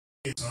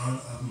Son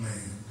of Man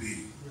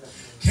be.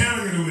 Can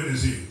I get a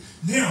witness here?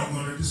 Now I'm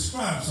going to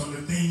describe some of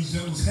the things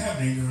that was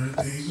happening during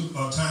the days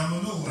of time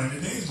of Noah and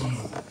the days of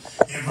Noah.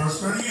 In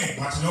verse 38,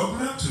 watch it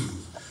open up to.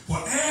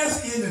 For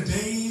as in the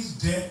days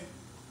that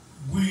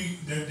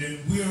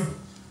we're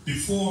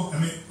before,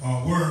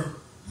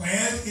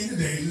 as in the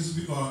days,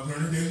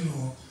 during the days of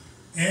Noah,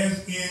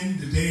 as in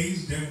the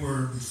days that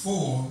were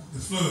before the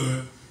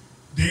flood,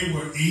 they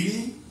were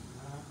eating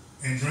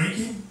and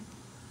drinking,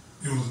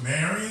 there was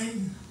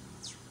marrying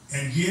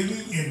and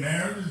giving in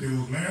marriage, they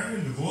was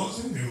marrying,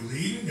 divorcing, they was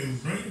eating, they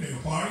was drinking, they were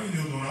partying, they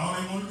was doing all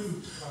they wanted to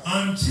do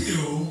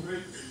until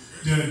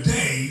the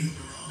day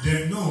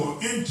that Noah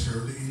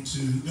entered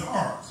into the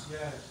ark.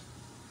 Yes.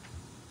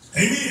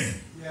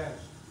 Amen. Yes.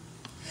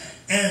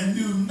 And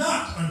knew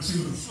not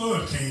until the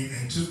flood came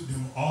and took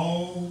them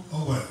all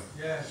away.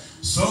 Yes.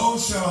 So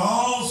shall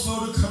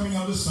also the coming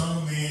of the Son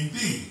of Man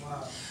be.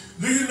 Wow.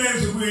 Look at the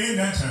neighbors, we're in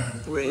that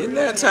time. We're in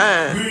that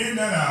time. We're in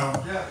that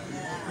hour. Yeah.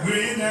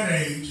 We're in that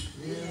age.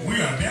 Yeah. We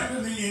are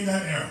definitely in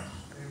that era.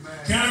 Amen.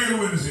 Can I get a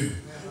witness here?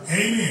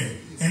 Amen.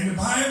 And the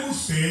Bible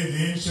said,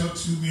 then shall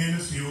two be in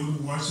the field,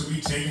 the one shall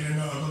be taken and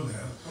the other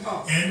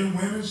left. And the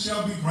women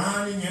shall be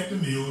grinding at the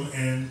mill,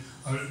 and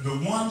the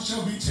one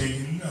shall be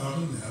taken and the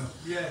other left.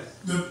 Yes.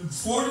 The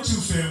 42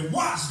 said,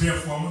 watch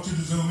therefore, I want you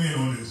to zoom in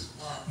on this.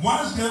 Wow.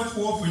 Watch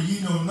therefore, for ye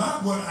know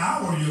not what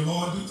hour your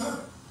Lord do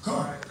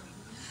come. Right.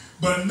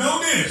 But know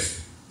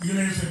this. You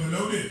know what I'm saying? But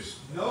know this.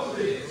 Know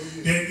this.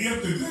 That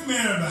if the good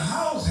man of the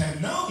house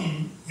had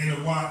known in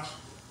the watch,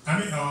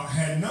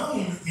 had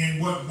known in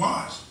what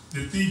watch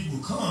the thief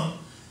would come,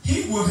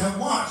 he would have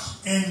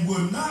watched and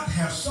would not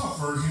have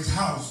suffered his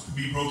house to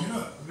be broken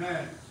up.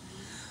 Amen.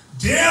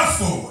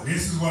 Therefore,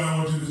 this is what I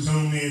want you to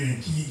zoom in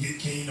and get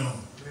keen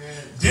on.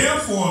 Amen.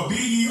 Therefore, be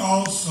ye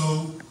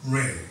also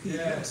ready.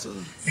 Yes.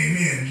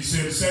 Amen. You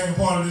said the second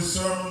part of this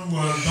sermon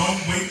was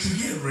don't wait to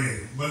get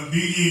ready, but be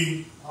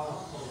ye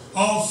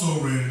also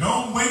ready.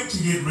 Don't wait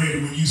to get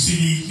ready when you see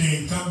these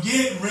things. Come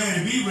get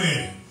ready. Be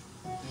ready.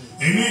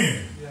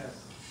 Amen. Yes.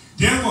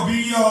 Therefore, be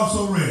ye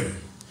also ready.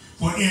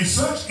 For in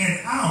such an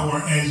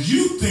hour as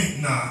you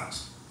think not,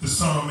 the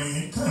Son of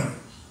Man coming.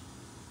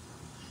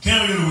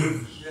 Can I get a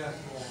witness? Yes.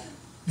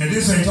 Now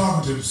this ain't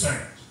talking to the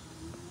saints.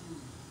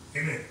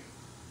 Amen.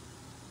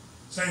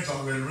 Saints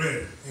already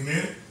ready.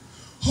 Amen.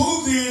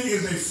 Who then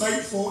is a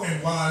faithful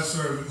and wise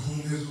servant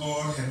whom his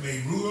Lord hath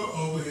made ruler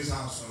over his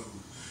household,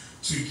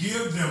 to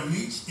give them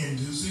meat in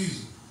due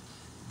season?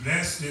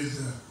 Blessed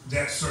is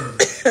that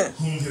servant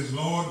whom his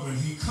Lord, when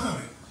he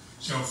cometh,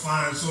 shall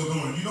find so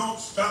doing. You don't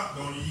stop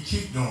doing it, you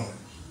keep doing it.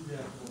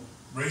 Yeah.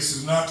 Race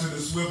is not to the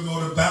swift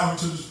nor the battle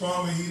to the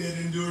strong, but he that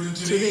endured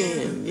unto the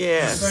end.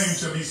 Yes. The same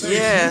shall be saved.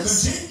 Yes.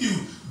 So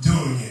continue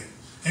doing it.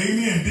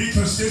 Amen. Be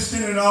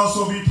consistent and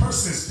also be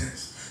persistent.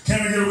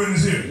 Can I get a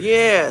witness here?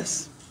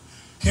 Yes.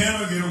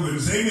 Can I get a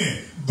witness?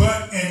 Amen.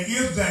 But, and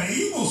if that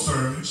evil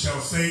servant shall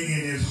say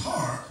in his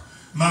heart,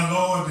 my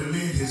Lord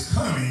delayed his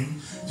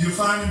coming, you're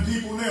finding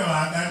people now,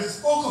 I just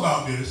spoke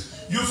about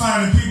this, you're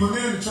finding people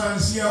there that trying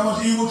to see how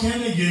much evil can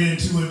they get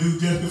into and do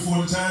just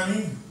before the time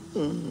ends.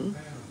 Mm-hmm.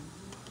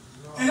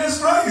 And that's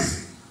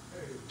crazy.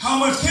 How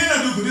much can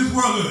I do for this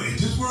world?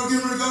 Is this world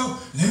getting ready to go?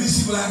 Let me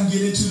see what I can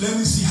get into. Let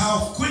me see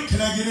how quick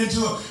can I get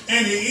into it.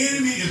 And the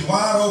enemy is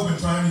wide open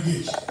trying to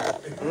get you.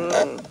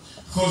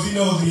 Because he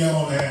knows he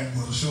only had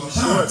a short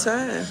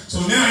time. So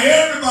now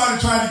everybody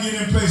trying to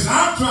get in place.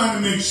 I'm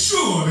trying to make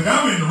sure that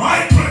I'm in the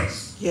right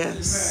place.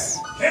 Yes.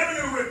 Can we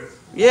get a witness?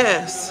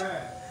 Yes.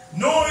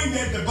 Knowing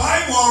that the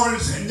Bible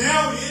already said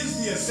now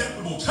is the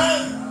acceptable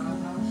time.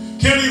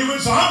 Can we get a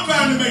witness? So I'm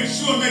trying to make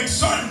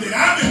certain that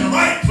I'm in the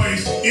right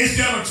place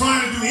instead of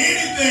trying to do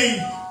anything,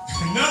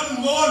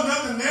 nothing more,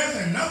 nothing less,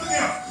 and nothing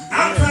else.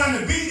 I'm trying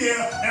to be there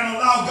and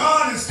allow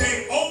God to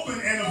stay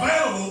open and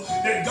available,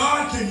 that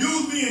God can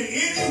use me in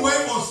any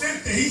way or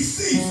sense that he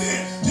sees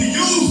fit to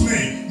use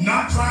me,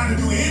 not trying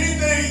to do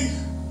anything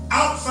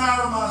outside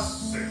of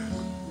myself.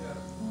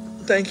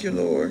 Thank you,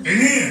 Lord.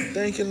 Amen.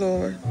 Thank you,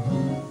 Lord.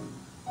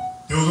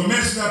 There was a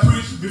message I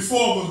preached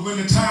before, was when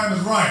the time is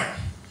right.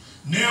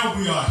 Now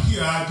we are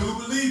here. I do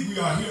believe we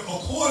are here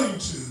according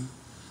to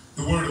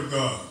the word of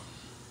God.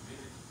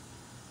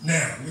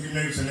 Now, look at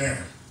neighbor now.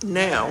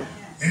 Now.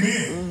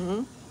 Amen.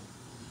 Mm-hmm.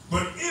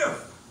 But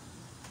if,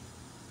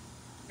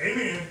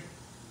 amen,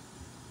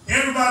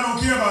 everybody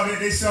don't care about that,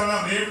 they sell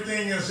out to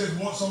everything else, just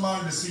want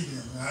somebody to see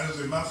them. I just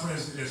say, my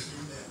friends can just see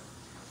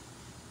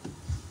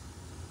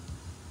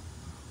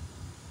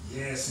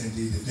that. Yes,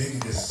 indeed, if they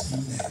can just see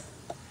me now.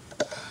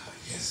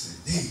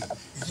 Yes, indeed.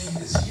 If they can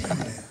just hear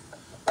me now.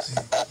 See,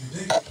 you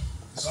dig it?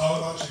 It's all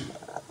about you.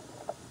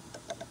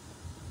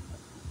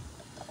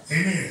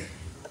 Amen.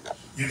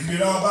 You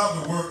forget all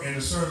about the work and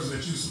the service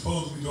that you're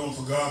supposed to be doing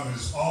for God, but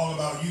it's all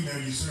about you now.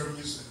 You're serving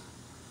yourself.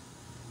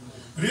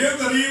 But if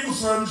the evil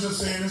servant shall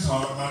say in his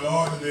heart, my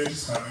Lord, the day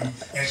is coming,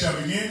 and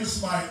shall begin to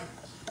smite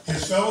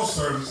his fellow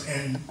servants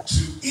and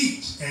to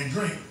eat and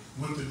drink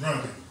with the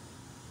drunken.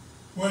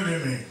 What do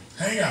that mean?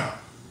 Hang out.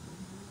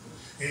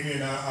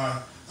 Amen.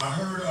 I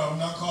heard, I'm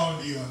not calling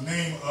the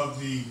name of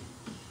the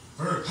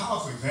very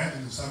powerful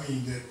evangelists. I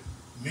mean, that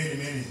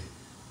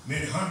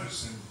many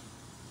hundreds and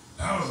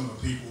thousands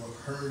of people have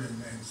heard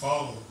and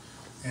followed,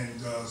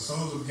 and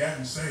souls have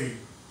gotten saved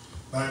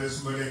by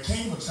this. But there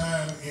came a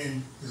time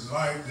in his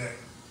life that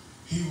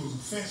he was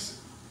offensive.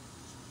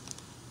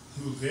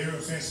 He was very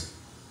offensive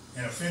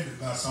and offended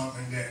by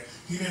something that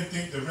he didn't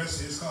think the rest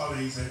of his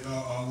colleagues that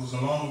was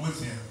along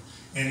with him.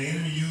 And the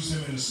enemy used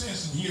him in a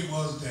sense, and here it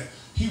was that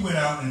he went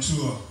out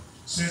into a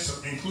sense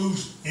of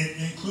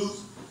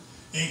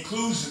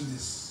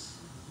inclusiveness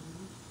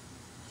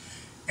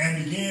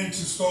and began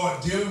to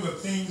start dealing with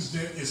things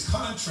that is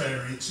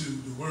contrary to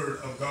the word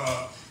of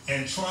God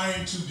and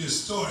trying to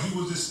distort. He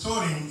was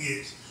distorting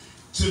it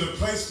to the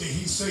place that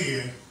he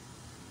said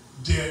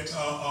that,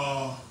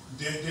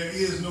 that there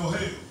is no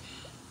hell.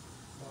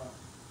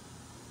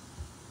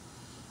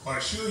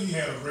 Quite sure he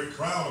had a great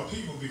crowd of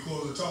people,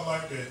 because it talked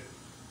like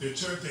the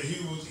church that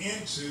he was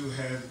into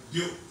had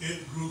built,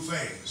 it grew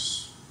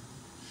fast.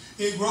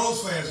 It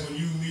grows fast when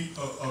you meet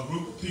a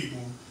group of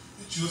people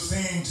that you're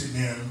saying to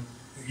them,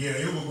 yeah,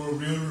 it will grow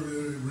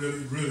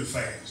really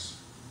fast.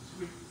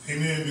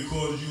 Amen,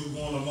 because you're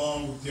going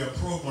along with their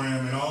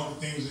program and all the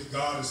things that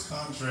God is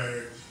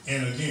contrary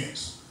and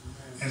against.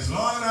 As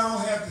long as I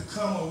don't have to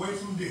come away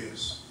from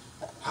this,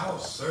 I will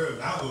serve,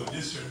 I will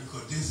this church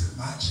because this is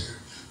my church.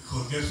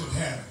 Because guess what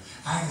happened?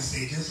 I can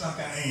stay just like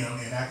I am,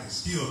 and I can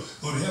still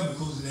go to heaven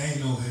because there ain't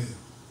no hell.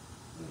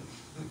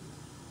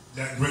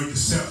 That great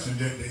deception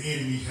that the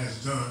enemy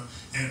has done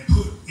and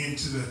put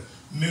into the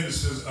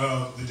ministers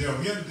of the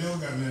devil. Yeah, the devil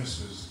got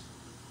ministers.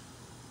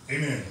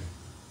 Amen.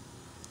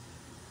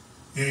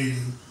 Yeah, he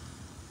do.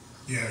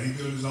 Yeah, he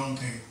built his own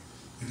king,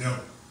 the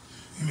devil.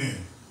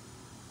 Amen.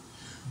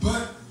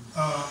 But,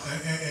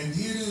 and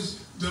here it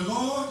is, the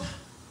Lord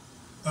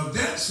of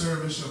that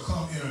servant shall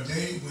come in a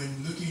day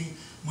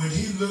when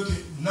he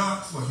looketh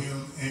not for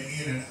him, and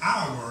in an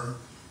hour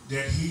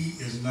that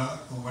he is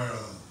not aware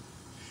of,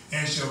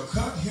 and shall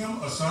cut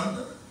him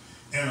asunder,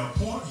 and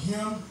appoint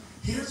him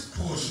his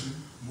portion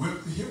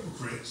with the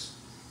hypocrites.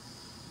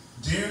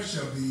 There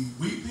shall be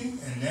weeping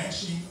and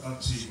gnashing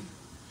of teeth.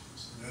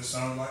 So that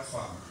sounds like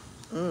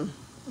fire.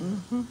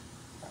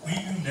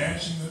 Weeping,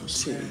 gnashing of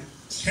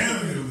teeth. Can I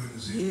get a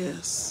witness here?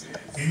 Yes.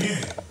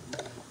 Amen.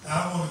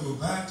 I want to go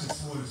back to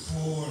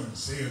 44 and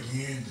say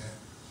again that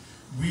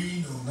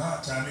we know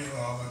not, I mean,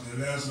 to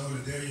let us know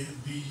that there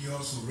be ye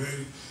also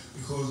ready,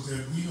 because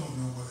that we don't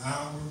know what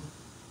hour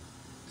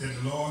that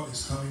the Lord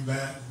is coming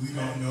back. We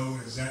don't know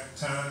the exact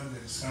time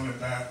that it's coming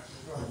back.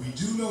 But we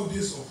do know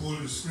this according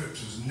to the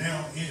scriptures.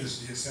 Now is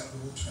the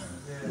acceptable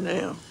time.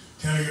 Now.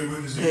 Can I get a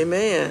witness here?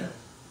 Amen.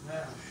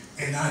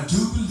 And I do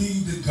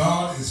believe that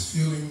God is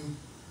filling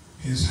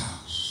his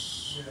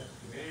house.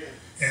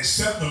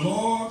 Except the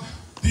Lord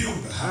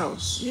build the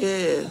house.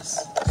 Yes.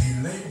 They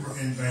labor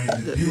in vain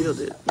to build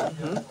it.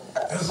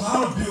 There's a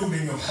lot of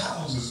building of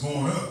houses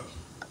going up,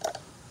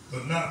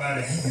 but not by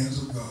the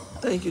hands of God.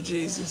 Thank you,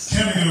 Jesus.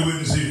 Can I get a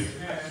witness here?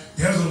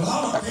 There's a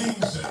lot of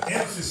things that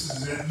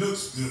emphasis that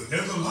looks good.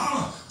 There's a lot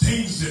of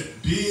things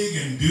that big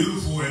and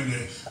beautiful, and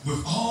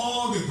with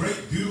all the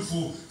great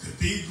beautiful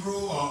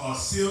cathedral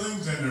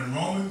ceilings and the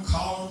Roman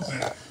columns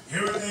and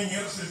everything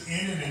else is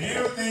in it, and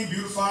everything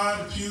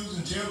beautified, the pews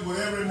and chairs,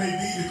 whatever it may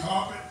be, the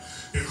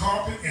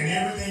carpet and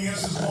everything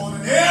else is on,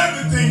 and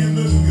everything is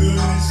looking good.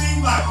 And it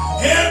seems like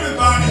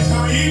everybody's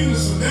coming, even the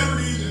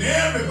celebrities and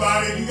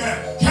everybody. You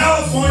got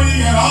California,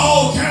 you got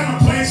all kind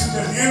of places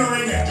that's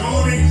entering and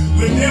joining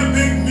with their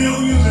big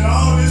millions and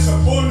all this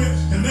supporting it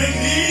to make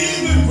it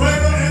even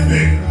greater and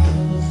bigger.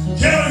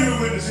 Can I get a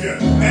witness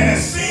here? And it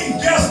seems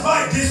just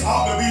like this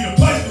ought to be the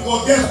place,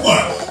 because guess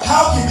what?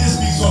 How can this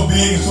be so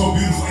big and so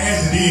beautiful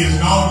as it is,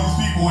 and all these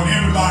people and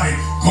everybody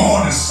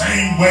going the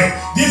same way?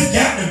 This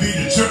got to be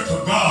the church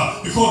of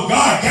God, because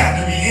God got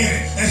to be in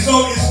it. And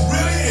so it's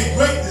really a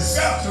great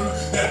deception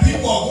that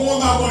people are going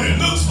by what it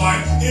looks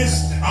like.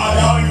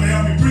 Y'all even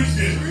help me preach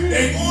this.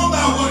 They're going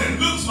by what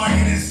it looks like,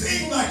 and it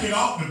seems like it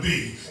ought to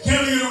be. Can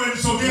we get away?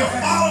 So they're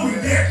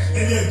following there,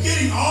 and they're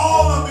getting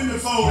all up in the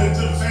fold,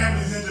 into the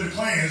families, into the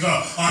clans.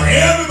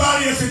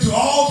 Everybody else into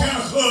all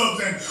kinds of clubs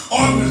and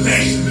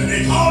organizations, and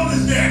they call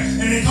this that,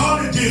 and they call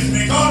it this, and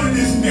they call it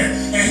this and that.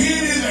 And here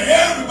it is that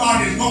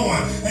everybody's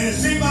going. And it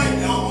seems like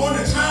on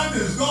the time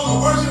that it's going to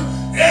worship,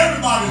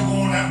 everybody's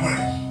going that way.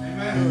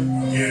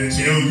 Amen. I'm here to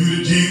tell you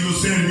that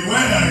Jesus said,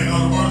 beware now, in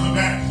other words of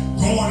that,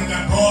 going in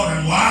that broad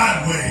and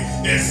wide way.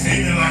 They're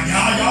seeming like,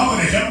 y'all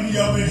better help me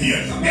up in here.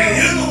 There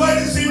is a way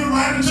that seeming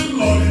right into the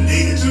Lord that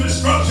leads to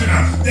destruction.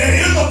 There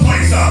is a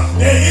place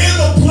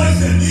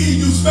that leads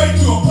you straight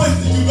to a place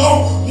that you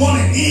don't want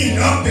to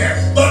end up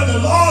there. But the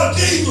Lord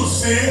Jesus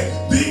said,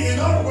 in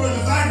other words,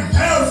 if I can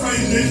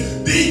paraphrase this,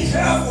 be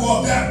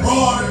careful of that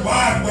broad and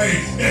wide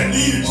way that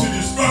leads to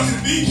destruction.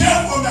 Be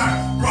careful of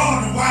that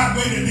broad and wide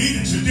way that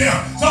leads to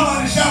death.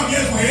 Somebody shout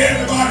yes where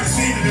everybody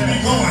seems to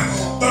be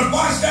going. But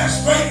watch that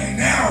straight and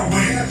narrow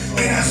way.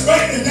 In that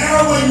straight and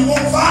narrow way, you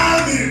won't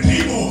find many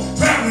people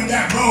traveling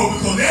that road,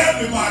 because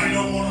everybody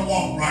don't want to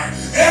walk right.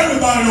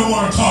 Everybody don't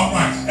want to talk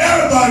right.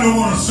 Everybody don't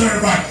want to serve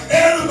right.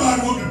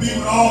 Everybody want to be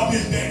with all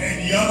this, that, and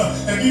the other.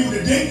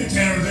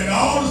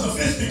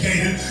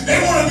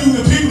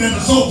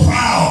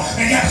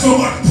 so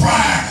much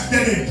pride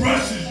that it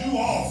brushes you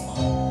off.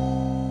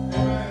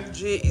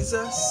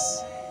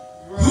 Jesus.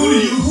 Who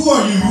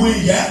are you? You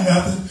ain't got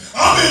nothing.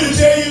 I'm here to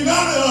tell you,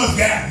 none of us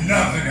got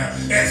nothing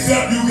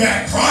except you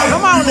got Christ.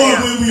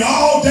 Because when we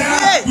all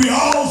die, we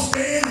all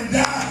stand and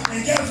die.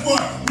 And guess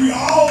what? We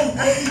all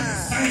weigh the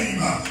same.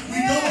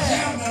 We don't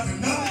have nothing.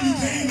 Nothing you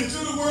came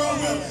into the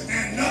world with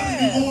and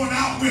nothing you going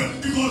out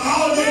with. Because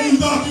all that you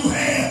thought you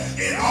had,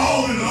 it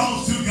all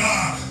belongs to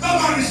God.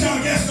 Somebody shout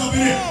yes up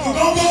in here. But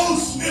don't go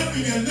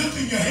sniffing and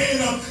lifting your head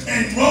up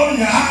and rolling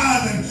your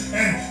eyes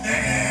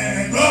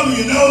and rubbing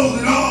your nose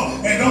and all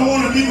and don't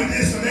want to be with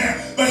this or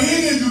that. But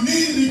here you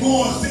need to be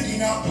going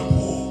seeking out the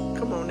poor.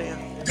 Come on now.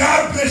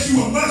 God bless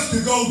you with much to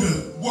go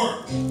to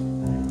work.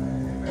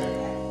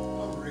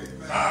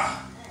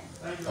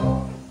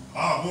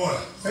 Oh boy.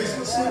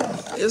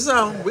 Facebook. It's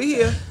on. We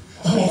here.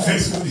 I'm on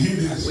Facebook to hear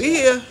this. We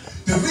here.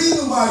 The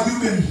reason why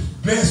you've been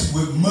blessed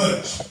with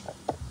much.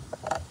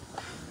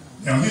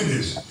 Now hear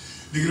this.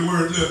 Look at the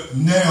word look.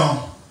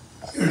 Now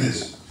hear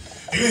this.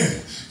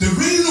 Amen. The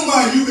reason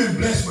why you've been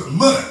blessed with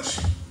much,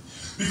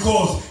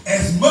 because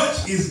as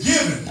much is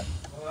given,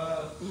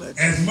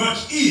 as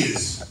much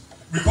is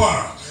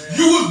required.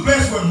 You was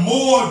blessed with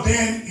more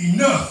than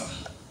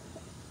enough,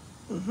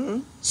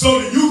 so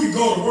that you can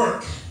go to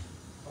work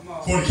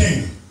for the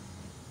kingdom.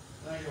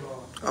 Thank you, Lord.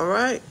 All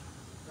right.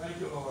 Thank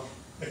you, Lord.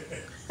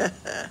 Yes,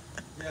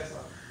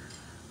 sir.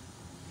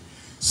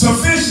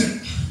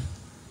 Sufficient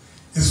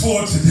is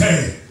for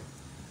today.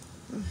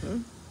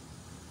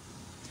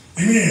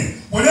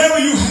 Amen. Whatever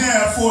you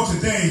have for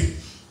today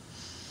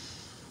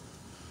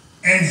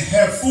and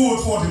have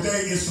food for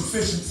today is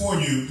sufficient for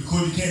you,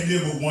 because you can't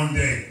live with one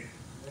day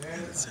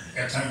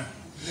at a time.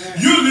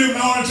 You live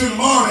in order to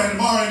tomorrow, and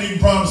tomorrow ain't even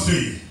promised to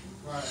you.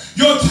 Right.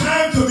 Your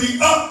time could be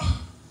up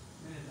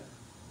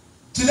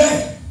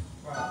today,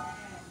 Right.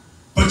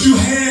 but you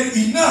had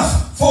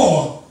enough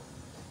for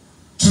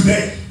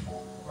today.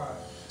 Right.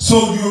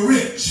 So you're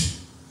rich.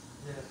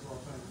 Yes, Lord.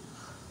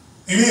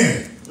 Thank you.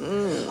 Amen.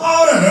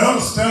 All that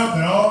other stuff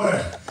and all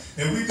that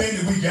we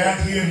think that we got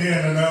here and there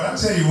and another. I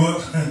tell you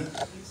what,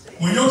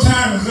 when your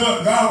time is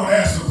up, God will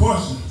ask the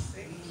question,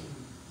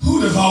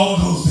 who does all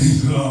those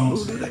things belong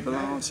Who to? do they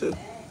belong to?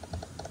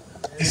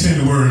 It's in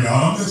the word,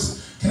 y'all.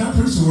 Can I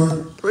preach the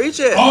word? Preach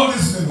it. All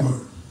this is in the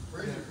word.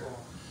 Praise the Lord.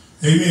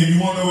 Amen.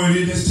 You want to know what it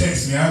is? Just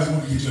text me. I just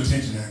want to get your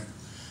attention now.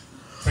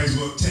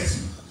 Facebook,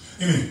 text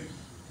me. Amen.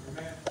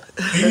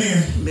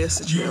 Amen.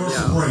 Message.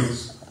 Universal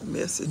praise.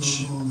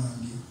 Message.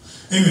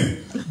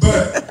 Amen.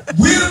 But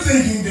we're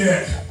thinking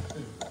that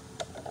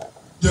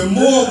the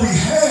more we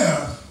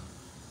have,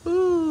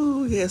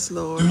 Ooh, yes,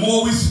 Lord. the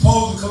more we're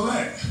supposed to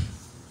collect.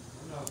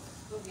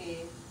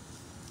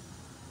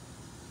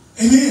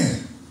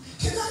 Amen.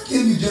 Can I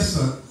give you just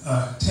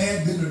a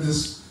tad bit of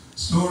this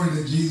story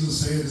that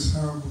Jesus said is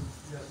powerful?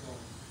 Yes, Lord.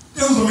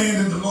 There was a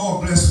man that the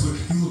Lord blessed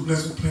with. He was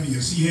blessed with plenty.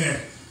 He had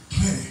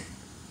plenty.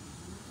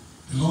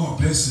 The Lord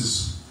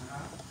blesses.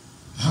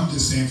 I'm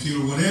just saying,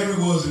 feel whatever it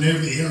was in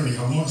every area,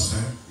 I want to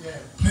say. Yeah.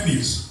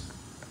 Plenteous.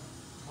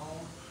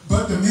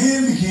 But the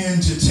man began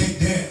to take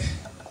that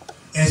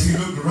as he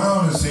looked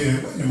around and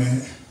said, wait a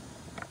minute.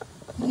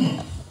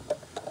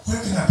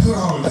 Where can I put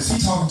all of this? He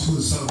talking to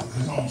his soul,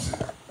 his own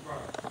self.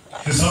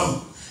 Right. His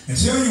soul. And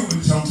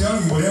I'm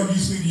telling you, whatever you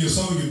speak to your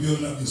soul, you're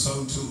building up your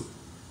soul to it.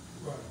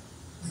 Right.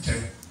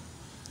 Okay?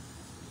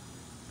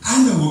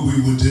 I know what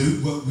we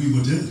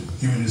would do,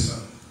 him and his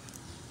son.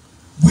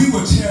 We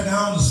would tear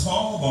down the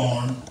small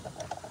barn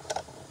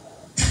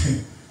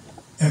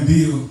and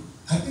build,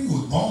 I think it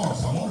was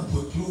barns. I want to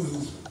put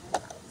plural.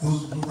 It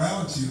was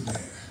plurality of that.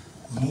 It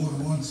was more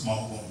than one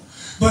small barn.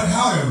 But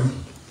however,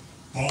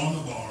 barn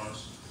to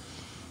barns.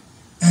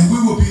 And we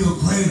will build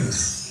greater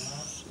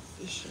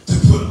to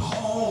put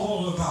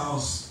all of our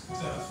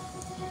stuff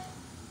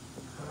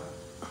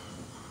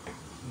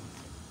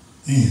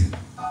in.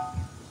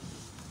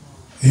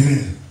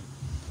 Amen.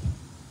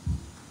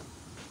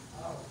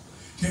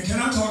 Can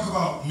I talk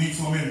about me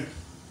for a minute?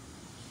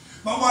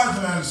 My wife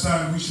and I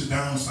decided we should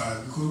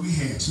downsize because we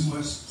had too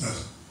much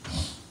stuff.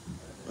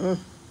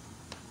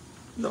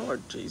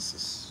 Lord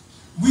Jesus.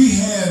 We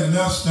had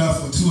enough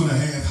stuff for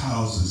 2.5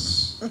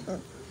 houses.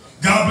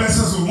 God bless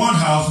us with one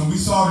house, and we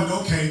saw that,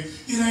 okay,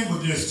 it ain't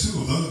but just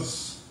 2 of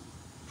us.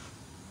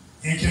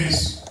 In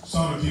case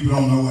some of the people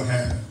don't know what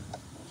happened.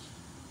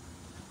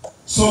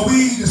 So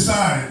we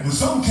decided, when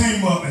something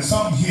came up and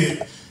something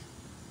hit,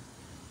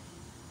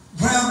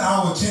 grabbed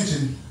our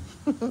attention.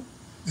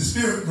 The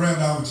Spirit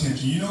grabbed our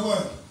attention. You know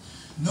what?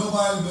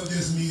 Nobody but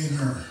just me and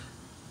her.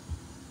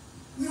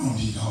 We don't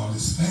need all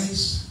this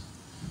space.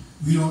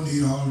 We don't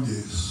need all of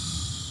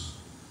this.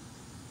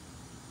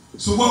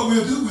 So what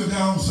we'll do, we'll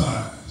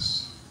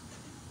downsize.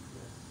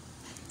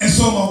 And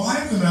so my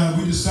wife and I,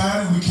 we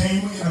decided, we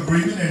came in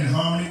agreement and in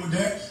harmony with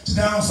that, to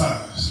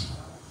downsize.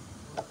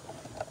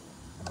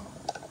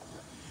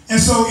 And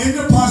so in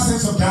the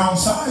process of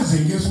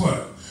downsizing, guess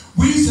what?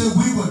 We said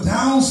we would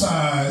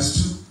downsize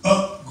to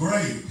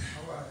upgrade.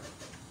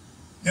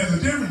 There's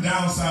a different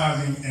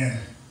downsizing and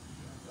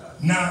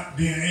not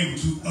being able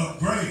to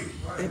upgrade.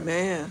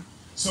 Amen.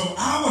 So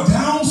our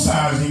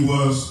downsizing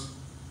was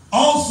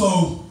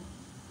also,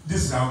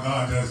 this is how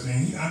God does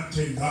things. I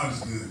tell you, God is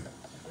good.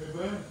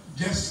 Amen.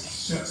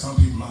 Just shut some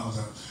people's mouths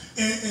up.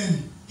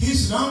 And he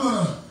said, I'm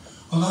going to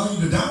allow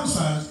you to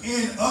downsize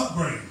and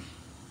upgrade.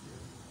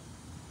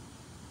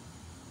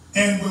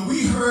 And when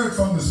we heard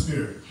from the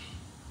Spirit,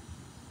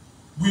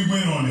 we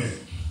went on it.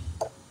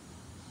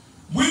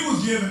 We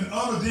was given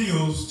other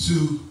deals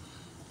to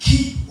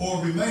keep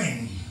or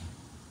remain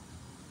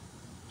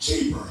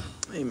cheaper.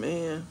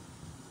 Amen.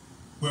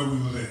 Where we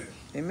were at.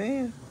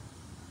 Amen.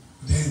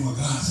 But that ain't what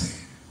God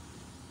said.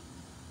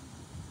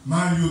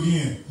 Mind you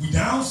again, we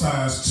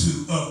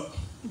downsized to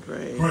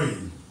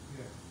upgrade.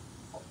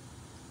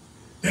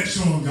 That's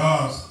showing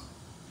God's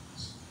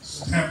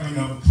stamping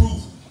of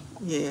approval.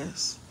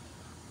 Yes.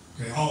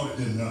 Okay, all that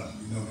did nothing,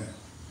 you know that.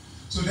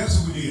 So that's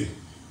what we did.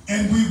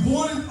 And we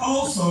wanted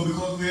also,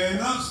 because we had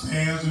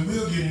upstairs and we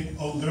were getting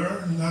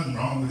older, nothing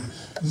wrong with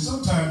it. And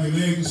sometimes your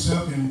legs and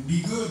stuff can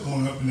be good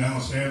going up and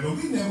downstairs, but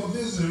we never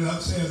visited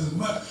upstairs as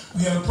much.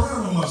 We had a prayer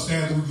room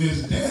upstairs, we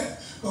visited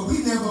that, but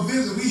we never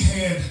visited. We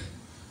had,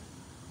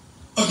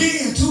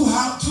 again, two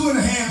and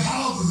a half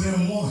houses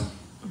in one.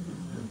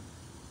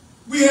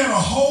 We had a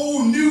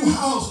whole new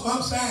house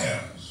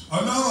upstairs,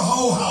 another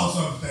whole house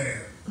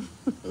upstairs,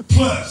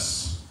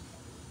 plus.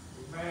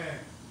 Amen.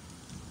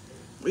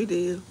 We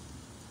did.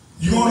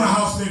 You go in a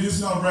house there, this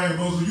is not a brag,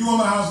 but you go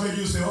in a house there,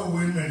 you say, oh,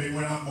 wait a minute, they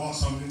went out and bought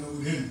something. No,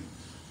 we didn't.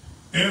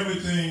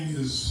 Everything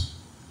is,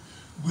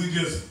 we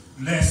just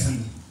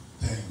lessen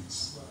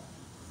things.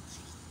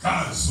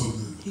 God is so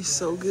good. He's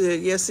so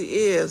good. Yes, he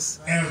is.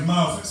 And as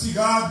mouth, see,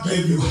 God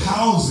gave you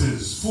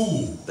houses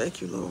full.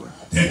 Thank you, Lord.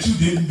 That you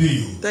didn't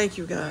build. Thank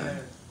you,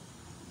 God.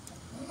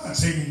 I'm not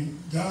taking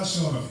God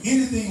short of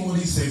anything what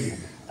he said.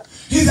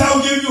 He said, I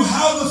will give you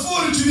houses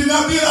full that you did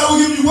not build. I will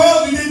give you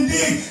wells you didn't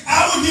dig.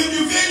 I will give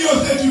you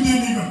vineyards that you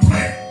didn't even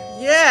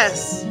plant.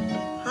 Yes.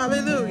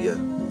 Hallelujah.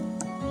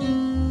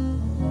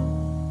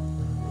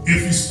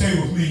 If you stay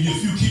with me,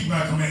 if you keep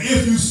my command,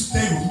 if you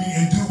stay with me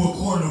and do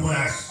according to what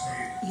I say.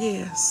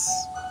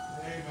 Yes.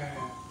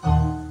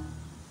 Amen.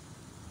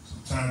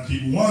 Sometimes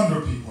people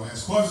wonder, people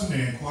ask questions,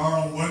 they inquire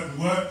on what and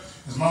what.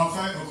 As a matter of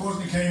fact, of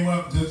course, it came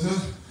up, does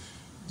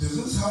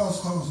this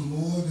house cost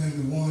more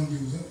than the one you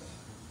was in?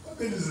 What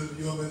business is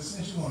your business?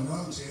 Since you want to know,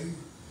 I'll tell you.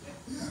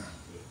 Yeah.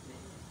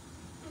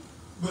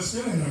 But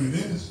still ain't none of your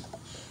business.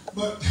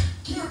 But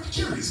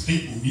curious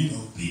people, you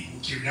know, people,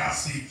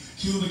 curiosity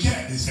killed the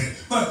cat, they say.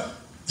 But,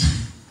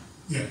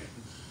 yeah.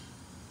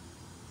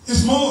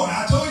 It's more.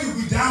 I told you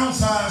we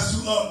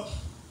downsized to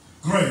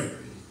upgrade.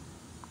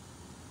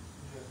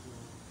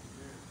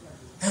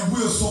 And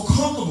we're so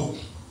comfortable.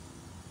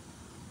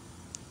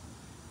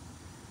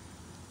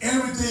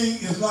 Everything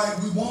is like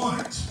we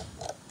want it.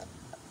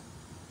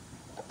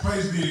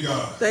 Praise be to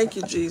God. Thank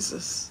you,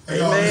 Jesus. Hey,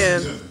 y'all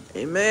listen Amen. to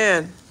me.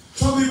 Amen.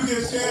 Some people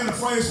get scared and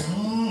afraid.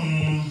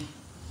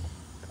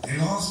 They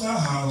lost our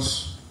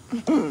house.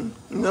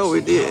 No,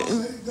 we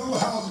didn't.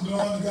 Those houses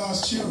belong to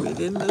God's children. We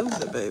didn't lose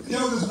it, baby.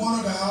 There was one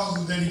of the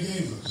houses that he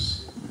gave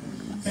us.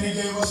 And he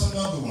gave us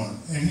another one.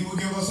 And he will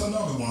give us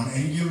another one. And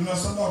he's giving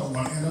us another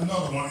one. And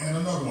another one. And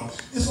another one.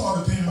 It's all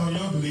depending on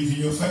your belief and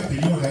your faith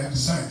that you would have to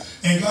say.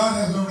 And God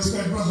has no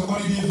respect for us. So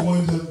what he did for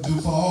him to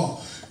do for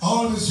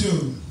all of his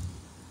children.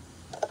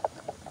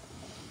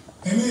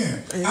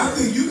 Amen. Amen. I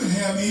think you can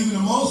have even the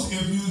most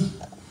if you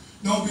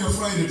don't be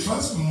afraid to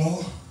trust him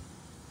more.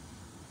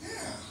 Yeah.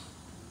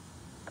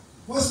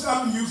 What's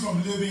stopping you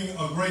from living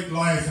a great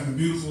life and a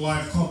beautiful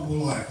life, comfortable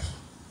life?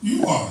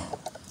 You are.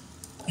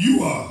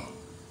 You are.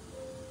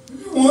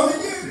 If you want to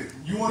get it.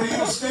 You want to eat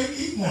a steak,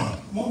 eat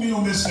one. Won't be no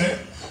mistake.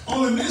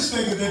 Only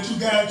mistake is that you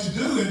got to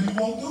do it and you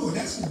won't do it.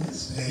 That's a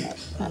mistake.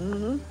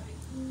 Mm-hmm.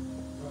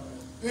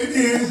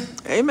 Amen.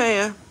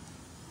 Amen.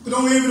 But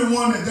don't envy the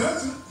one that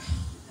doesn't.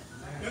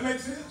 That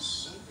makes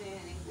sense?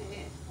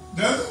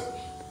 Does it?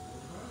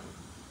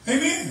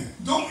 Amen.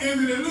 Don't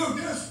envy that. Look,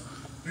 that's,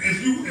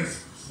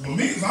 if for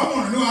me, if I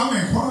want to know, I may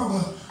inquire,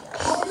 well,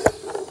 how did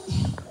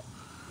you?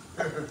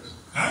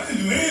 I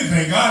didn't do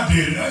anything. God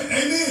did it.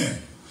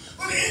 Amen.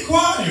 But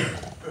inquire.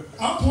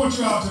 I'll point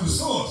you out to the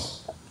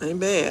source.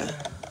 Amen.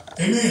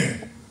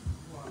 Amen.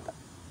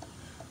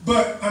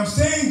 But I'm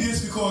saying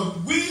this because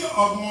we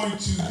are going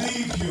to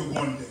leave here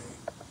one day.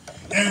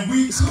 And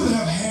we could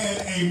have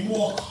had a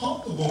more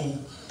comfortable,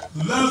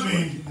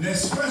 loving,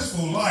 less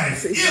stressful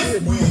life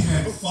if we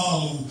had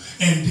followed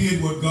and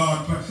did what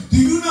God planned. Do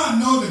you not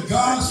know that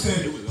God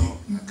said,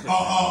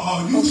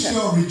 you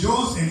shall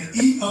rejoice and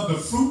eat of the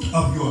fruit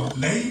of your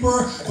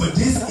labor, for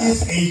this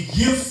is a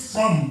gift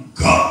from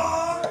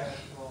God?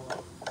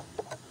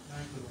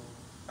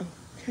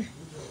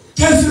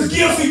 That's his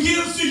gift he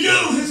gives to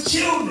you, his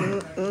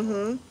children.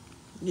 Mm-hmm.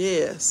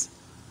 Yes.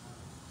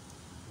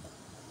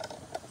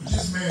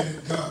 This man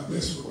that God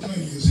bless with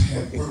plenty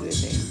had work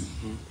to do.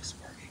 It's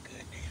working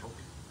good now.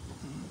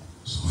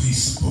 So he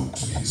spoke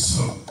to his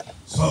soul.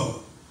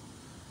 So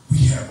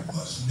we have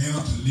much now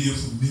to live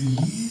for many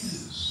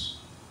years.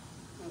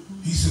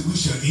 He said we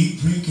shall eat,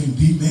 drink, and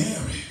be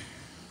merry.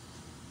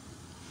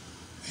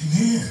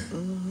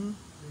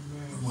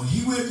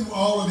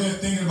 all of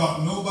that thinking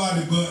about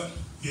nobody but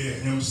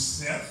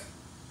himself,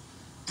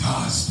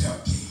 God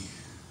stepped in.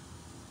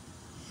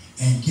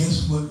 And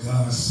guess what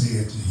God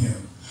said to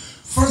him?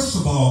 First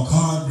of all,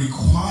 God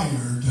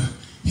required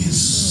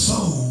his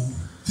soul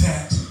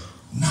that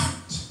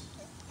night.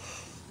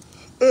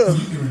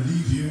 You can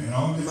leave here and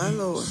all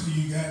that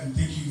you got and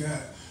think you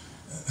got.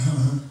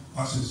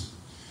 Watch this.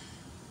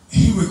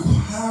 He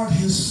required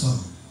his soul.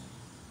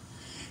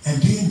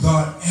 And then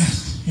God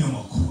asked him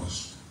a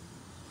question.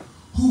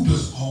 Who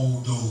does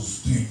all those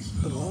things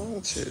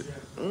belong to?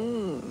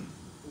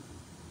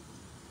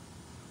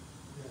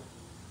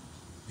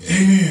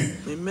 Amen.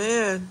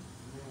 Amen.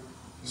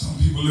 Some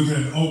people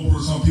looking at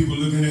Oprah, some people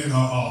looking at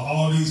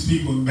all these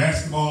people,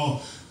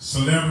 basketball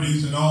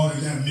celebrities and all,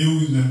 they got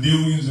millions and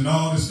billions and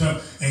all this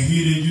stuff, and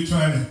here it is, you're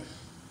trying to,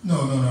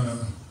 no.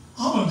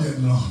 All of that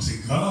belongs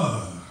to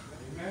God.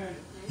 Amen.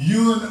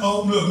 You and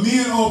Oprah, look, me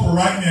and Oprah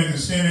right now can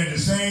stand at the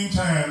same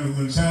time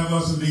when it's time for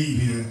us to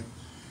leave here,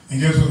 and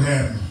guess what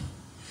happened?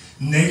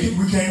 Naked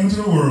we came into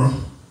the world,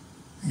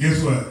 and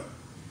guess what?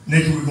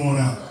 Naked we're going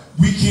out.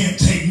 We can't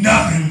take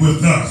nothing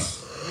with us.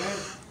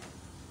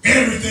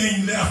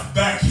 Everything left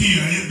back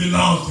here, it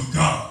belongs to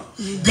God.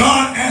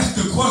 God asked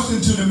the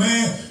question to the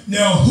man,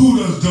 now who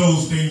does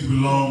those things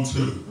belong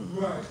to?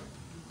 Right.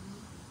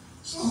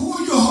 So who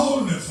are you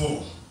holding it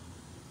for?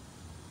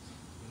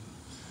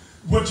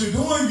 What you're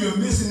doing, you're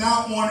missing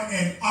out on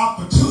an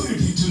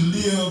opportunity to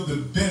live the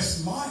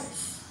best life.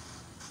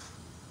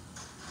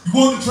 You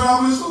want to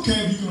travel, it's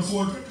okay if you can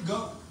afford a trip to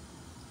go.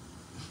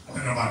 I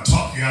don't know about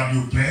talking out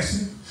your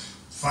blessing.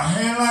 If I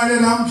had like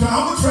that, I'm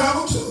going to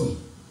travel too.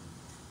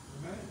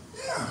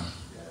 Yeah.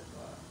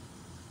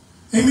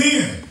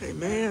 Amen.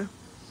 Amen.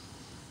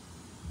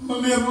 I'm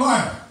going to live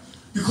life.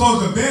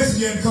 Because the best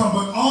is yet to come.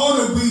 But all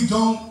that we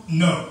don't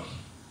know,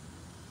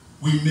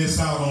 we miss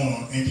out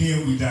on. And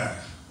then we die.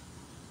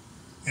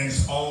 And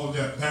it's all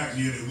that back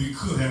here that we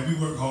could have. We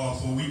worked hard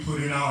for. We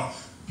put in our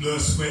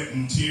blood, sweat,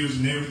 and tears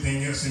and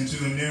everything else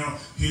into. And now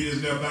here it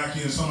is left back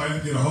here. And somebody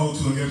can get a hold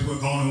to it. And guess what?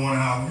 Gone in 1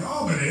 hour.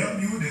 Y'all better help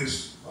me with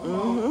this.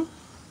 Mm-hmm.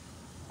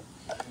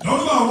 Don't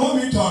nobody want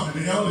me to talk to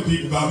the elderly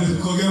people about this,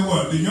 because guess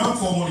what? The young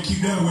folk want to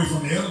keep that away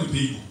from the elderly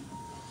people.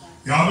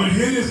 Y'all better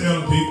hear this,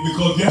 elderly people,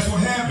 because guess what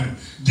happened?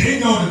 They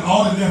know that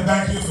all that left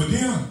back here for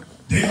them,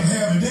 they don't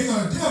have it. They're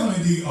going to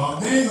definitely, they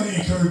ain't going to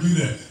encourage you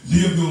to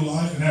live your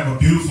life and have a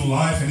beautiful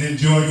life and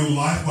enjoy your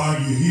life while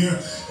you're here.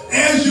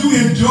 As you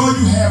enjoy,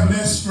 you have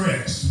less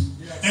stress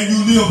and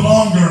you live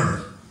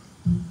longer.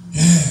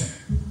 Yeah.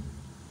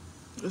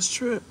 That's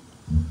true.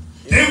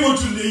 They want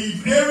to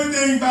leave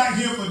everything back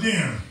here for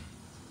them.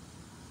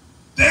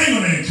 They ain't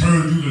going to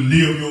encourage you to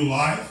live your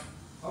life.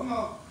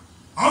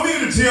 I'm here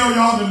to tell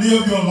y'all to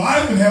live your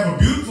life and have a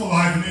beautiful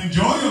life and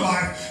enjoy your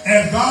life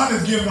as God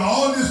has given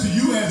all of this to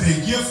you as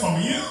a gift from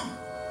Him.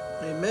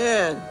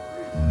 Amen.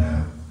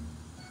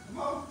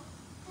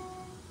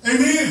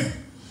 Amen.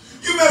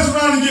 You mess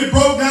around and get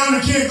broke down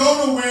and can't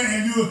go nowhere,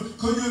 and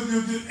because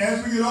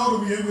as we get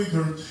older, we get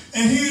weaker.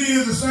 And here it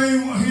is, the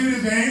same one. Here it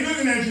is, they ain't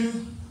looking at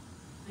you.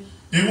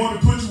 They want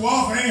to put you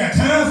off. They ain't got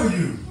time for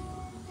you.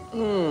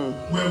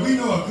 Well, we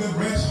know a good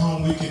rest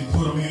home, we can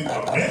put them in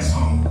a rest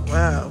home.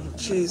 Wow,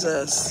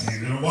 Jesus. You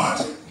better watch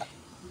it.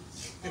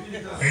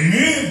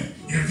 Amen.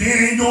 If they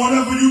ain't doing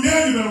nothing for you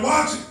now, you better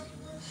watch it.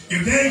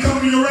 If they ain't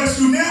coming to your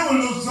rescue now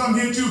when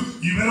something hit you,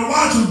 you better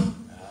watch them.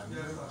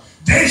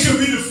 They should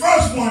be the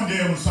first one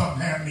there when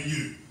something happened to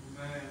you.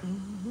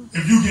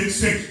 If you get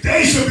sick,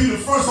 they should be the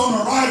first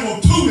on arrival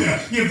to there.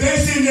 If they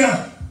sit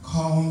there,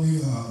 call me,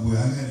 well,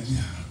 I got to get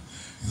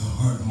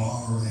hurt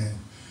tomorrow, and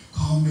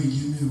call me,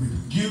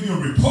 give me a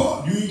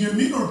report. You ain't give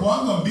me no report,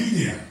 I'm going to be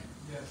there.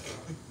 Yes,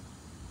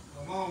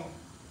 come on.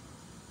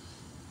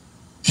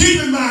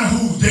 Keep in mind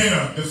who's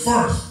there the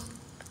first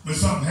when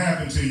something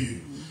happened to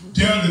you.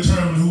 They'll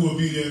determine who will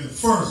be there the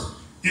first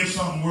if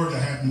something were to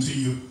happen to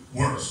you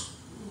worse.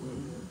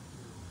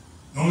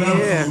 Don't let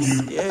them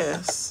fool you.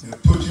 Yes.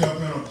 And put you up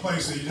in a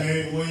place that you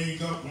ain't where you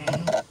go.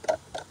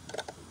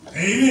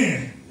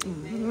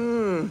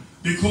 Amen.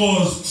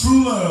 Because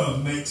true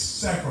love makes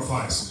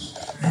sacrifices.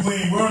 You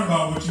ain't worried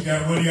about what you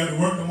got, whether you got to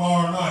work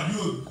tomorrow or not.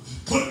 You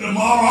put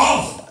tomorrow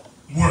off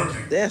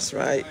working. That's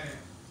right.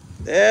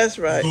 That's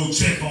right. Go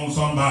check on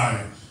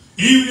somebody.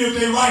 Even if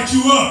they write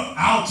you up,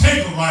 I'll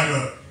take a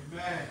write-up.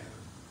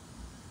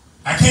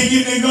 I can't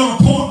get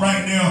another point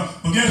right now,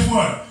 but guess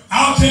what?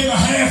 I'll take a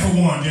half of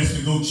one just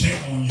to go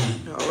check on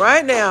you. All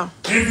right now.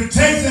 If it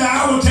takes that,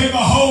 I will take a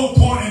whole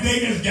point and they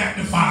just got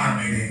to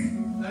fire me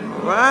then.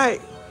 All right.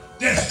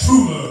 That's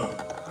true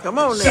love. Come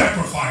on now.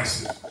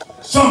 Sacrifices.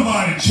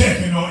 Somebody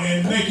checking on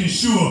and making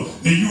sure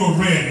that you are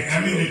ready.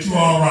 I mean that you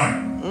are all right.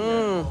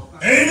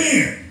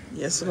 Amen.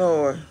 Yes,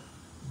 Lord.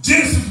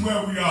 This is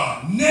where we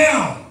are.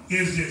 Now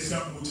is the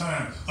acceptable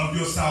time of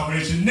your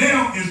salvation.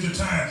 Now is the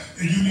time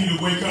that you need to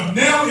wake up.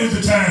 Now is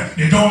the time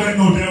that don't let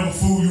no devil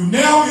fool you.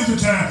 Now is the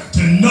time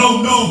to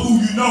know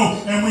who you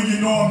know. And when you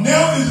know him,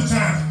 now is the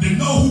time to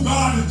know who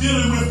God is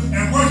dealing with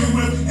and working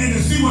with, and to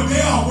see what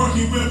they are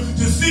working with,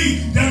 to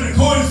see that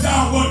according to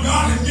what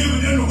God has given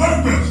them to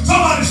work with.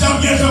 Somebody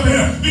shout yes up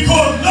here.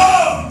 Because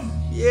love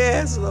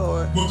Yes,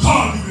 Lord. will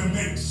cause you to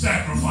make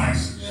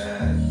sacrifices.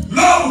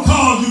 Love will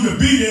cause you to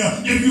be there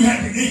if you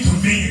have to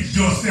inconvenience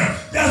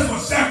yourself. That's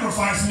what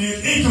sacrificing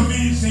is,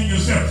 inconveniencing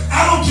yourself.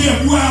 I don't care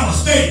if you're out of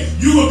state.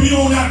 You will be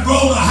on that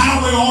road, a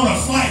highway, on a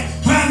flight,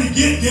 trying to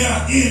get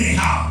there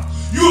anyhow.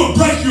 You will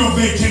break your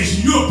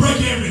vacation. You will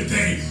break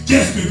everything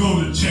just to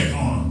go to check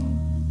on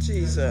them.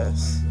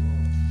 Jesus.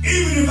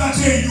 Even if I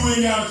tell you you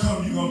ain't got to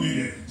come, you're going to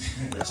be there.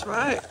 That's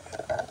right.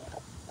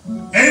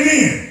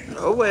 Amen.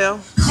 Oh, well.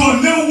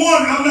 Because number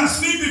one, I'm not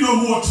sleeping no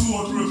more 2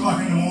 or 3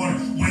 o'clock in the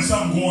morning when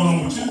something going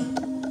on with you.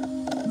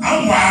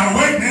 I'm wide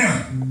awake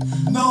now.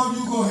 No,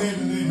 you go ahead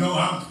and no,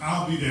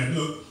 I'll be there.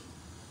 Look,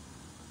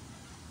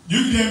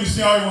 you can tell me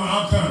stay all you want.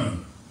 I'm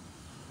coming.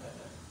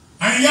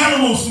 I ain't got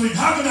no more sleep.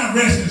 How can I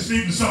rest and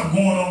sleep with something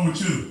going on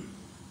with you?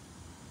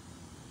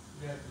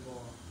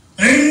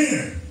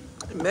 Amen.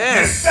 Amen.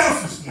 That's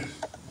selfishness.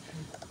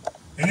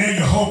 And then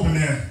you're hoping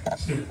that.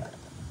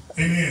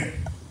 Amen.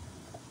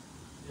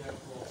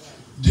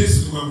 This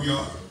is where we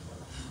are.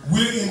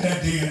 We're in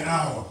that day and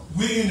hour.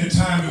 We're in the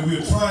time that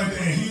we're trying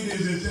to, and here it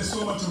is, there's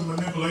so much of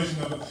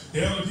manipulation of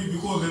the elder people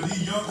because of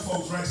these young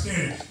folks right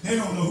standing. They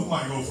don't know who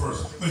might go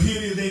first. But here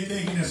it is, they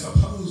thinking it's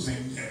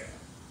opposing that.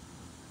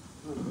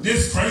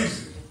 This is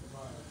crazy.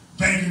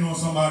 Banking on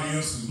somebody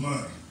else's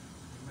money.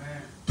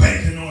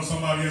 Banking on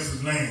somebody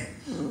else's land.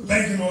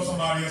 Banking on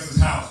somebody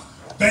else's house.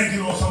 Banking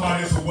on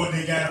somebody else for what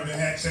they got of their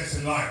access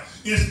in life.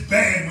 It's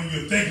bad when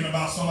you're thinking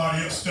about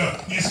somebody else's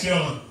stuff. It's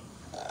killing.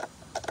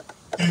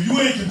 If you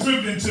ain't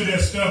contributing to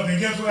that stuff, then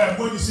guess what?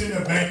 What you sitting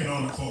there banking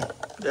on it for?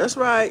 That's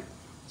right.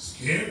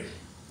 Scary.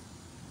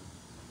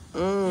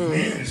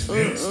 Man, it's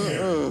very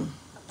scary.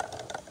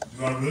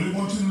 Do I really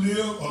want you to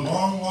live a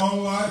long,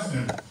 long life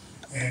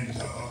and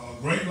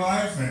a great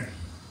life and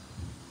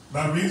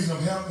by reason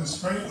of health and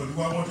strength, or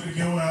do I want you to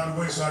get on out of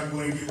the way so I can go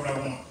and get what I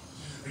want?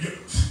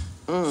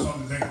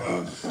 Something to think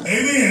about.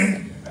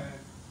 Amen.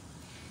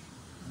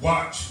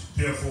 Watch,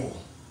 therefore.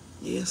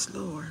 Yes,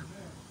 Lord.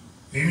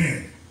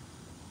 Amen.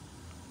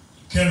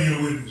 Can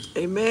you witness?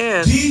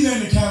 Amen. These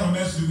ain't the kind of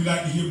messages we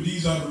like to hear, but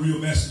these are the real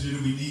messages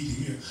that we need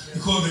to hear.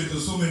 Because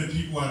there's so many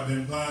people out there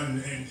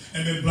blind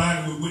and been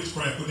blinded with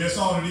witchcraft. But that's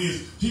all it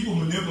is. People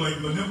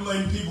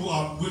manipulating people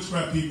are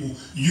witchcraft people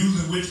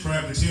using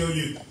witchcraft to tell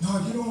you, no,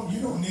 you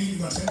don't need. You're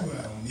gonna say, well,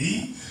 I don't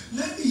need.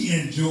 Let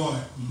me enjoy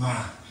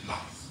my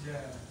life.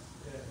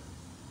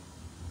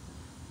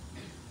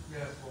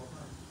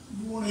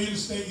 You want to eat a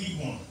steak, eat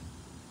one.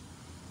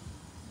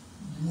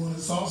 You want a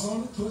sauce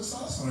on it? Put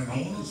sauce on it. I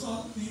don't want a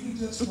sauce. Eat it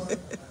just right.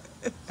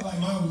 I like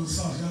mine with a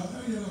sauce, y'all.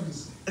 How you like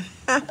this?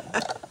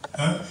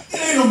 It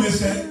ain't no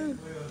mistake.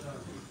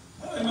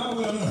 I like mine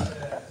well done.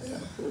 Yeah.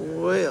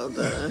 Well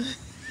done.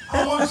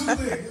 I want you to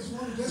think.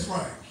 That's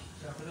right.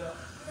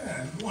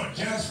 Yeah, you want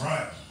just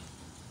right.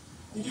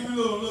 You give me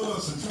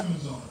some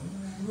trimmings on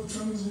it. Little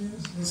trimmings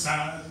in the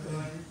size.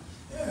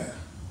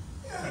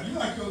 Yeah, you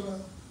like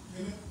those.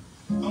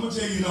 I'm going to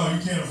tell you, no, you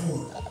can't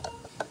afford it.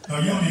 No,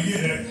 you don't even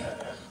get that.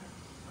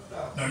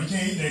 No, you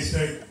can't eat that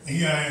steak, and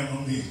here I am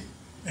on me.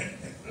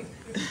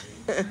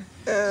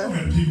 So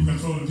many people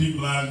controlling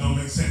people's lives don't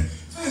make sense.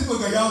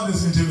 Facebook, are y'all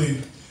listening to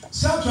me?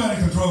 Stop trying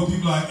to control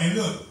people's lives, and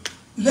look,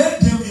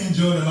 let them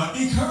enjoy their life.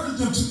 Encourage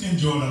them to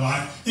enjoy their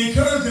life.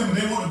 Encourage them if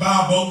they want to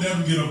buy a boat, let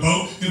them get a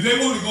boat. If they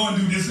want to go and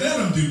do this, let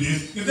them do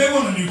this. If they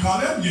want a new car,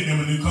 let them get them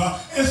a new car.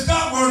 And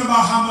stop worrying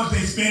about how much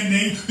they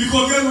spending,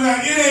 because guess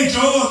what? It ain't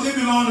yours. It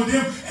belongs to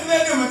them. And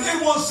let them, if they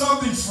want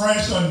something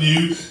fresh or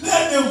new,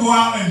 let them go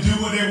out and do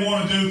what they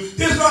want to do.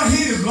 This right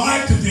here is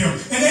life to them.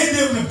 And they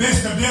live the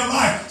best of their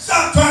life.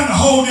 Stop trying to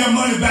hold their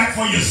money back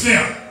for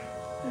yourself.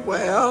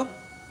 Well,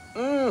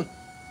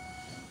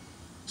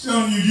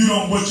 Telling you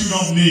what you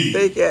don't need.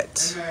 take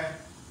it.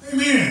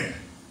 Amen.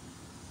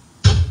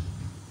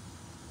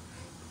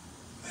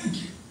 Thank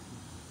you.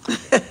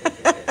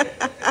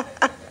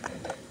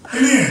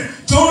 Amen.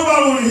 Don't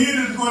nobody want to hear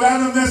this because I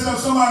done messed up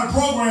somebody's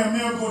program,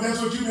 miracle.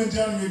 That's what you've been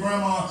telling your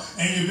grandma,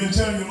 and you've been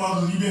telling your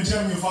mother, you've been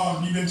telling your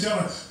father, you've been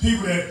telling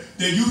people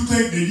that you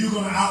think that you're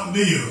going to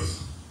outlive.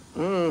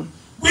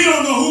 We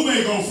don't know who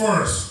may go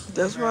first.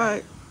 That's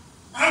right.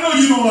 I know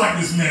you don't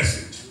like this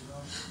message.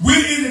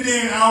 We're in the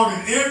day and hour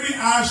that every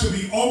eye should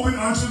be open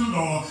unto the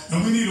Lord,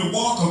 and we need to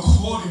walk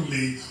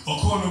accordingly,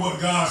 according to what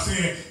God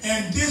said.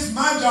 And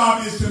my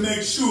job is to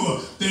make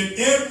sure that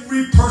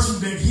every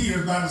person that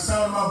hears by the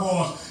sound of my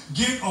voice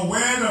get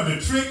aware of the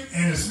trick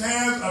and the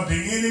snares of the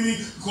enemy,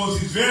 because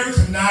he's very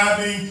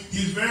conniving,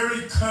 he's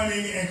very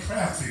cunning and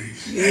crafty.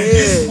 Yes. And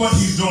this is what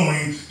he's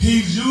doing.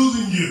 He's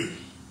using you.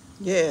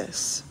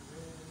 Yes.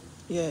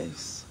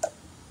 Yes.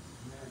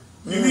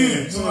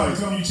 Amen. Somebody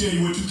come and tell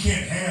you what you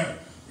can't have.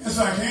 Yes,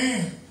 I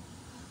can.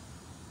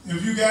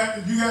 If you got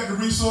the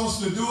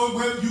resources to do it,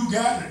 well, you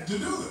got it to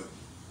do it.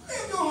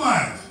 Live your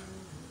life.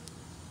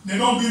 There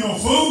don't be no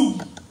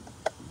food.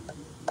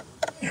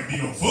 There can't be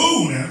no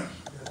food now.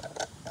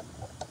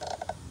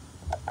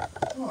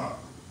 Oh.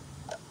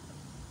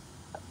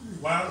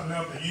 You're wise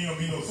enough that you ain't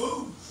gonna be no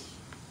food.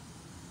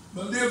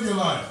 But live your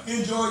life.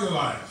 Enjoy your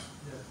life.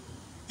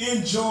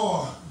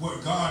 Enjoy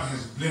what God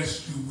has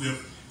blessed you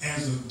with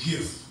as a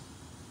gift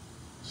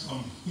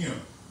from Him.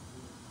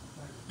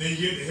 Then you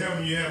get to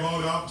heaven, you have all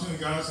the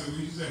opportunity. God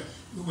said,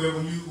 well,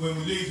 when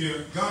we leave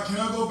here, God, can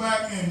I go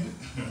back and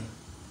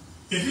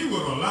if He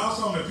would allow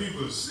some of the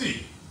people to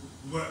see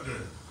what the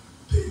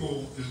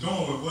people is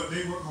doing with what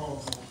they work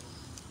hard for,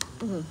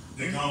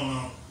 they're going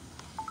on.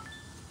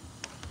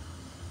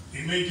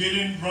 He may get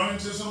in, run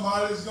into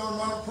somebody that's going to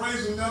run a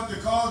praise enough to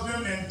cause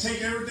them and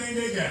take everything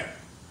they got.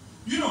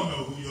 You don't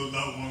know who your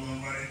loved one's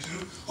going to run into,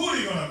 who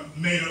they're going to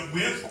mate up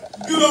with.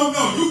 You don't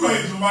know. You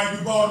raised them right,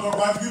 you brought them up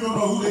right. You don't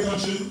know who they're going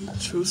to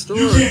choose. True story.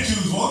 You can't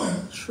choose for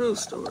them. True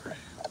story.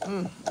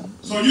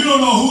 So you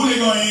don't know who they're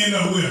going to end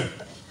up with.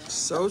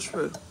 So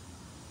true.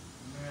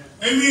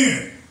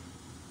 Amen.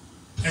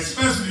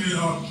 Especially,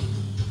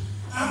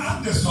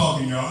 I'm just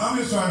talking, y'all. I'm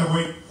just trying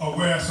to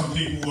aware some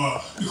people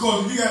up.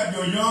 Because you got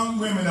your young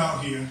women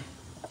out here,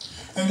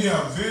 and they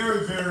are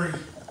very, very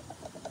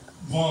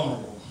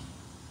vulnerable.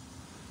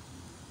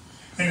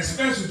 And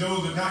especially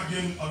those that are not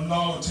getting a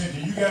lot of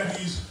attention. You got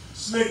these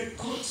slick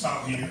crooks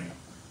out here.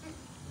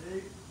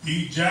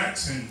 These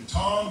Jacks and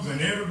Toms and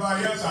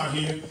everybody else out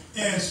here.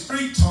 And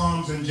street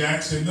Toms and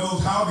Jacks that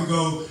knows how to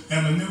go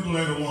and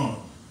manipulate a woman.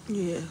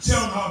 Yes.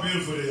 Tell them how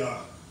beautiful they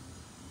are.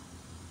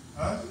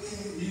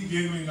 You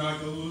give me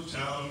like a little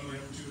child, and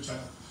you a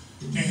child.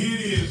 And here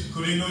it is,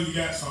 because they know you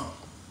got something.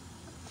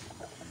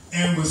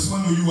 And will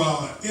swindle you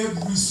out of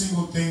every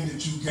single thing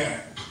that you got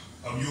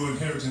of your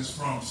inheritance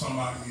from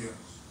somebody else.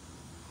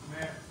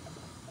 Amen.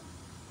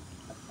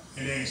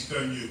 And they ain't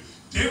studying you.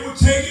 They will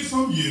take it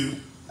from you,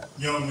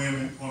 young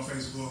women on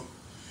Facebook,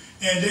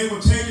 and they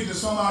will take it to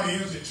somebody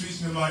else that treats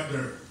them like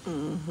dirt.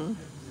 Mm-hmm.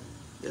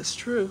 That's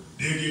true.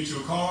 They'll get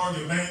your car,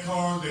 your bank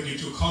cards, they'll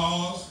get your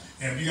cars.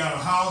 And if you got a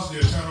house,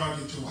 they'll turn around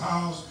and get your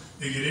house.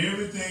 They get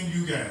everything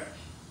you got.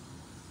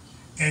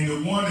 And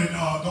the one that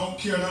don't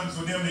care nothing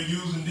for them, they're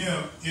using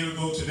them, it'll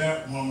go to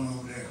that woman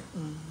over there.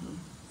 Mm-hmm.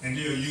 And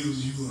they'll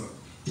use you up.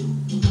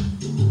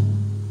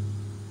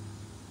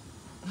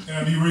 Can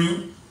I be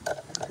real?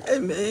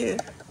 Amen.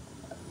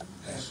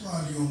 That's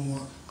why you don't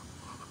want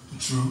the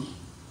truth.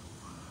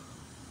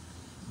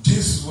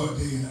 This is what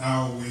day and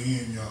hour we're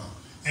in, y'all.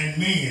 And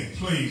men,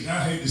 please,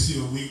 I hate to see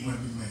a weak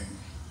wimpy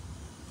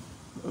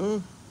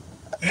man.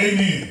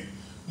 Amen.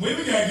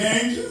 Women got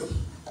game too.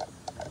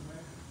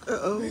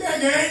 They got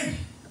game.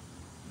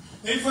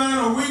 They find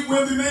a weak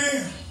wimpy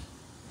man.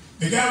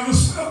 They got him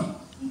something.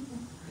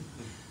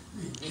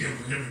 They give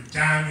him every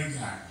dime they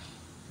got.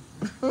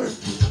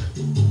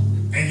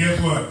 And guess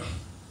what?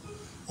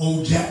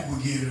 Old Jack will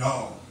get it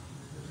all.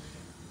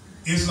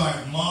 It's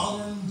like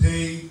modern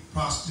day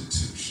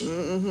prostitution.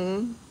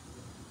 Mm-hmm.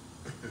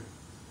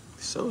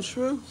 So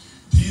true.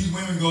 These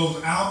women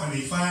go out and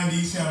they find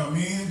these kind of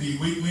men, these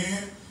weak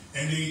men,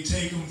 and they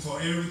take them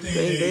for everything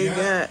they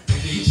got,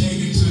 and they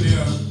take it to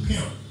their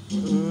pimp.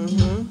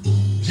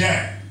 Mm-hmm.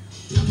 Jack.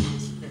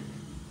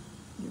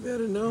 You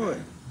better know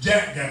it.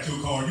 Jack got your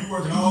car. You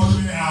working all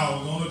 20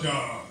 hours on the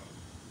job.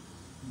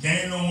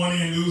 Gaining on one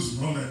end,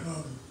 losing on that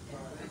other.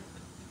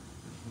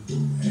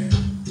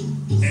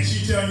 And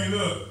she telling you,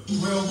 look,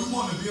 well, we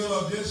want to build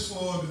up this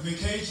for the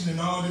vacation and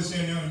all this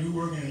and that, and you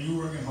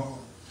working hard.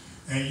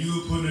 And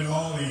you putting it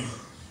all in.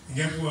 And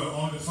guess what?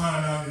 Only to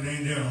find out it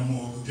ain't there no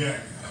more with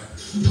Jack.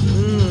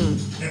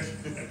 Mm-hmm.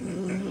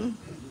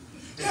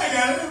 Jack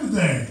got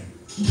everything.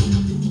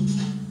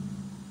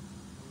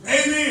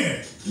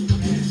 Amen.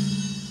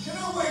 Can I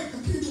wake the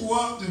people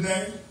up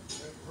today?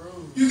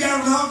 You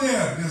got them out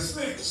there. They're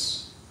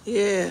slicks.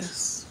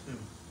 Yes.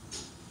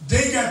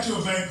 They got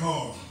your bank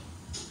card.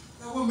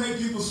 That will make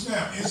people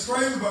snap. It's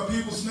crazy, but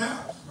people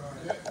snap.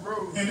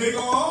 And they go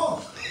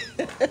off.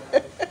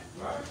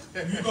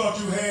 You thought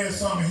you had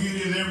something, here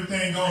it is,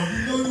 everything gone.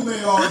 You know you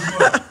made all this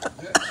money.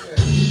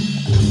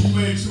 You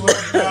made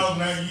 $200,000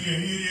 that year,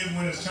 and here it is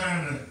when it's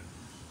time to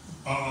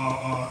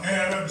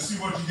add up to see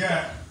what you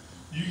got.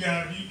 You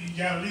got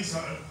at least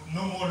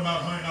no more than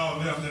about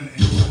 $100 left in it.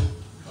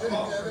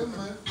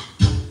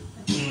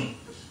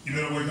 You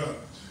better wake up.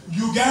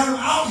 You got them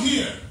out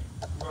here.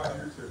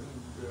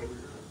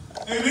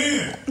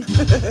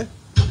 Amen.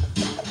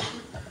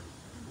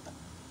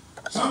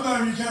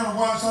 Sometimes you kind of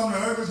watch some of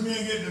the ugliest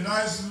men get the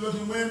nicest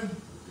looking women,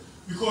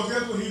 because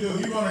that's what he do.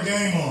 He run a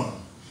game on them.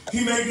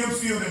 He make them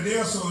feel that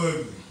they're so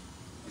ugly.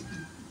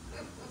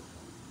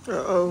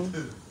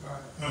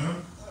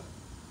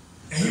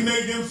 And he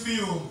make them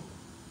feel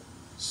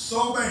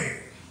so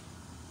bad,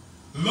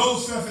 low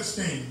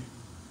self-esteem,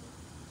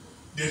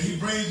 that he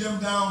brings them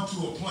down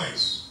to a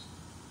place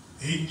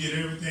he can get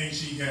everything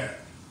she got.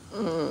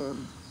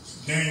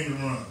 It's a game to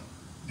run.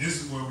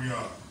 This is where we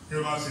are.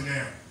 Everybody say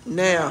now.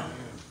 Now.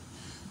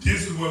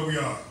 This is where we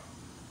are.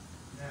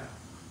 Now.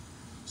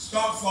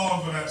 Stop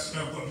falling for that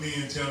stuff what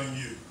men telling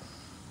you.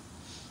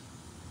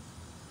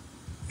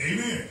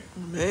 Amen.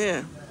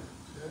 Amen.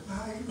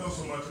 How you know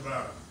so much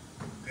about it?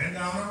 Been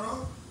down the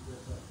road?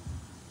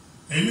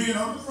 Amen.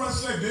 I'm the front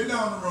say, been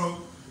down the road.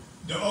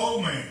 The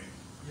old man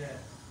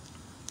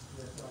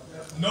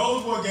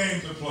knows what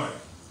games to play.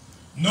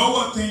 Know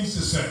what things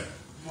to say.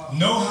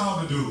 Know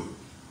how to do it.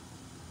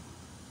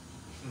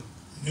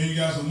 And then you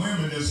got some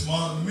women that's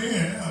smarter than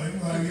men. Now they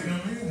know how to get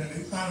them in, and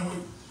they find a way.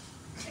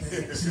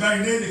 See,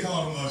 back then they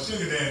called them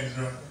sugar daddies,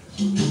 right?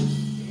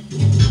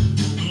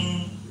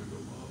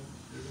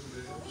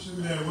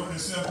 Sugar daddy, what they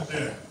sell for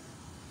that?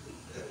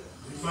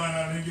 You find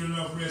out they get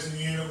enough rest and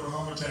you end up with a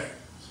heart attack.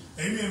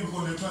 Amen,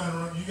 because they're trying to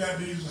run. You got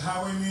these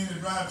highwaymen that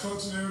drive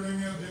trucks and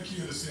everything else, they'll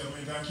kill themselves.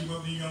 They trying to keep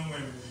up these young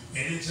women.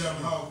 And they tell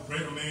them how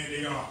great a man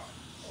they are.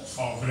 Don't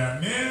fall for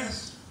that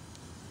mess.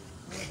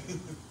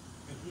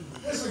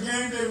 It's a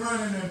game they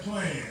running and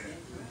playing.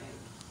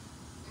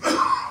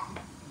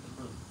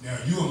 Now,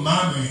 you are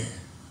my man.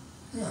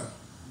 Yeah.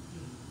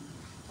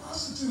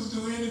 Prostitutes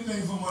do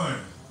anything for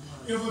money.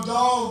 If a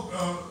dog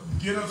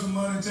get up some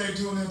money and take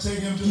to him, they'll take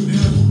him to the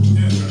dinner.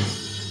 Yeah.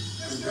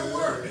 That's their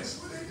work. That's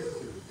what they do.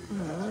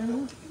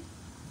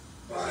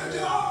 What a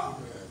job.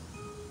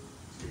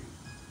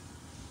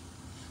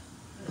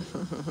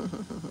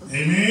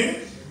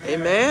 Amen?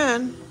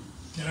 Amen.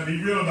 Can I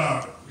be real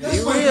about it? Be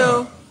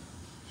real.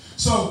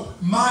 So,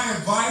 my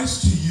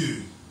advice to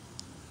you,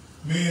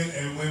 men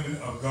and women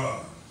of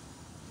God,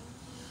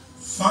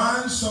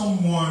 find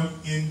someone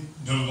in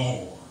the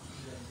Lord.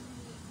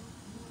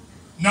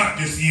 Not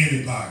just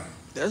anybody.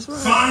 That's right.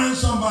 Find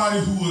somebody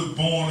who is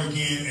born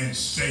again and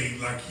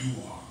saved like you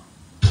are.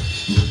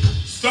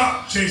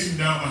 Stop chasing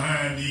down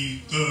behind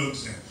these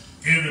thugs and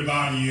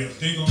everybody else.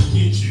 They're going to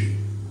get you.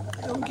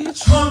 Don't get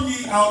you. Come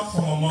ye out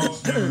from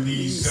amongst them and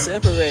be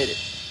separated.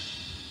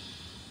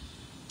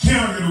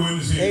 Can I get a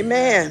witness here?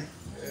 Amen.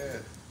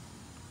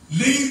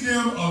 Leave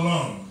them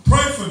alone.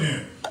 Pray for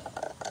them.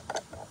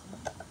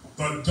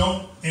 But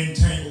don't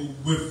entangle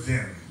with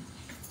them.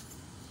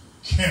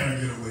 Can I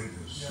get a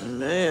witness?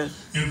 Amen.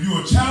 If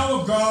you're a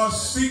child of God,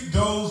 seek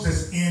those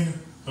that's in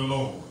the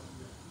Lord.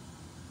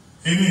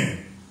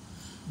 Amen.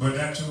 But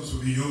that choice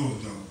will be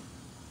yours, though.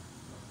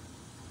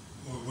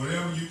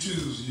 Whatever you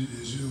choose,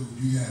 is you.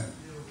 You got it.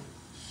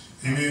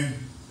 Amen.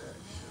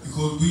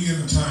 Because we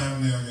in a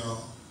time now,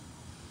 y'all.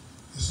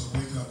 It's a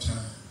wake-up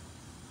time.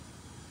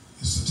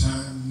 It's a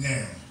time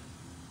now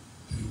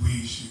that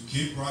we should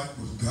get right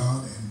with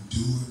God and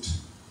do it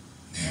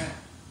now.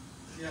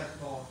 Yes,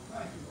 Lord.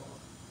 Thank you, Lord.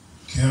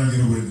 Can I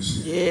get a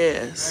witness here?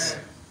 Yes.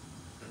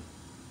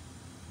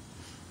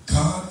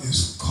 God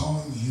is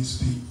calling his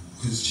people,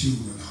 his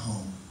children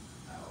home.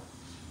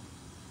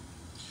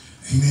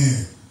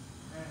 Amen.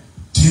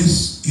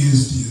 This is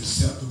the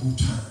acceptable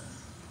time.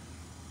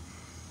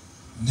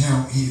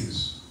 Now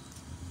is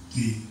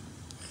the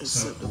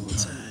acceptable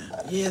time.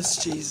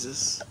 Yes,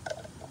 Jesus.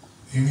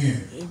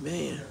 Amen.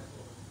 Amen.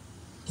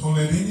 Don't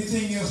let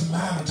anything else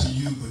matter to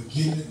you but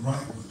getting it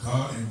right with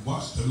God and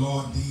watch the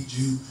Lord lead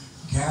you,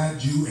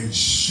 guide you, and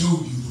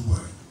show you the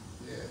way.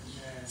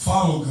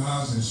 Follow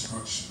God's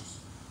instructions.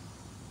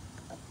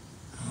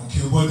 I don't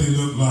care what they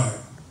look like.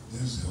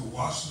 There's the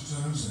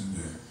Washingtons and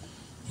the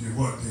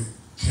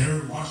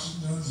Kerry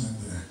Washingtons and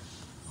the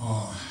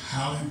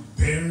Halle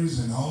Berrys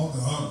and all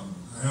the others.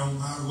 I don't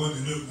matter what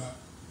they look like.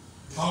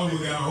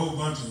 Hollywood got a whole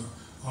bunch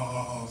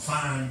of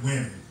fine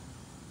women.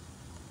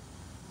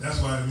 That's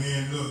why the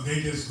men look,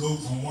 they just go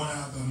from one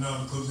out to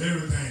another because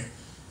everything,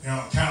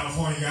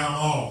 California got them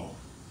all.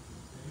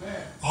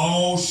 Amen.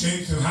 All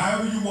shapes and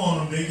however you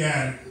want them, they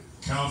got it.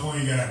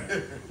 California got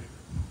it.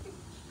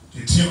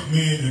 They tempt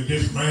men to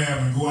just grab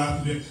and go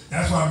after them.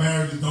 That's why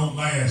marriages don't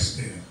last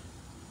there.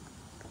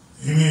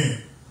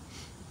 Amen.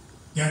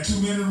 Got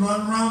two men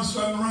running around,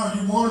 strutting around.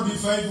 You want to be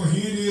faithful.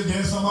 Here it is.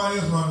 There's somebody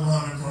else running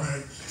around and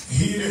praying.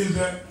 Here it is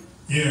that,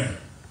 yeah.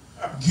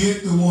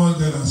 Get the ones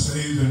that are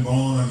saved and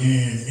born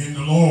again in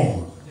the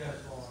Lord. Yes,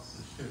 Lord.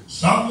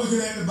 Stop looking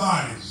at the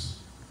bodies.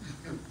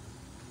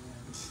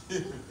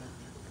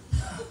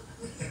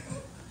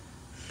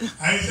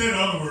 I ain't said the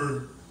other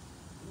word.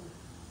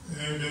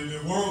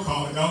 The world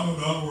call it. Y'all know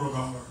the other world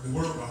call it. The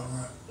world call it,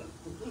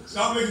 right?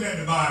 Stop looking at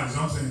the bodies.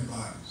 I'm saying the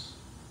bodies.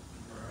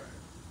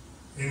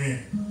 Right.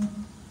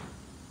 Amen.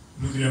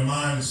 Look at their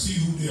mind and see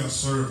who they are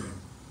serving.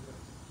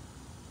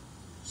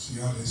 See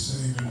how they're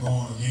saved and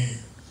born again.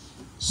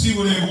 See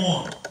what they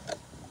want.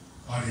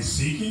 Are they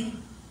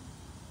seeking?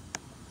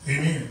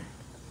 Amen.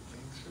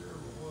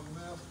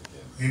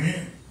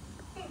 Amen.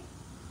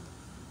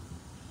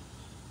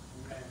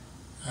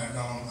 And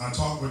I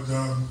talked with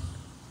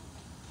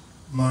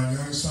my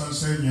young son,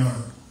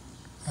 Savion.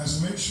 I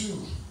said, make sure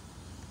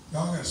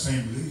y'all got the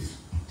same belief.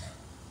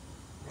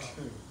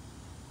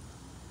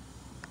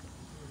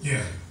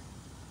 Yeah.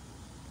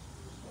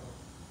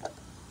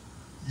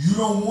 You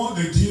don't want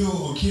to deal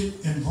or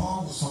get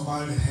involved with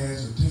somebody that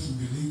has a different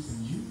belief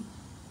than you.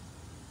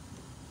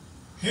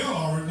 Hell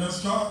already done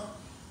started.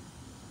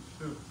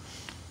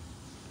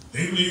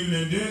 They believing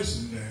in this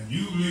and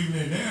you believing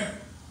in that.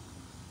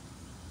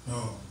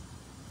 No.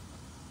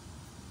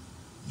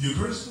 You're a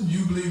Christian,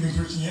 you believe in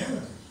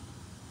Christianity.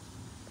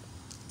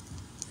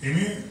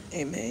 Amen?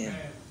 Amen.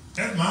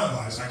 That's my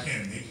advice. I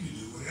can't make you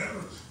do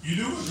whatever. You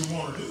do what you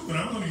want to do, but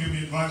I'm going to give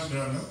you advice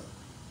that I know.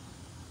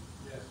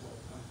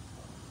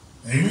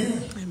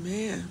 Amen.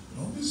 Amen.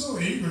 Don't be so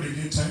eager to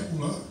get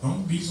tangled up.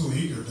 Don't be so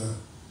eager to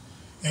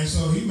And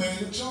so he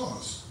made a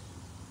choice.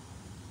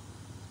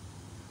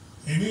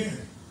 Amen.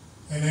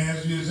 And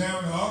as you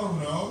examine the other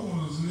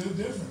one was a little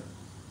different.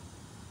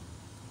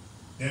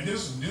 And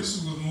this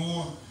one was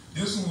more,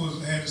 this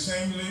one had the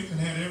same belief and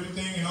had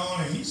everything and all,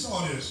 and he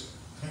saw this.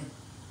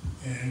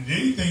 And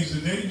they things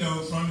that they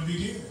know from the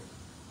beginning.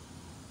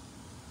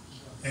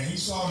 And he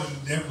saw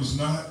that that was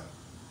not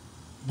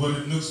what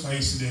it looks like.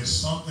 He said, there's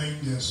something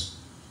that's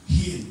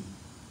hidden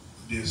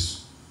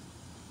this.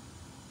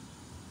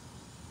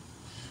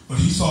 But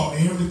he saw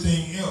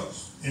everything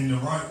else in the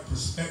right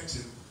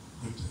perspective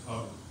with the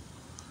other.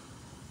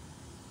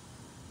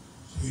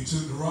 So he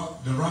took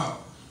the route.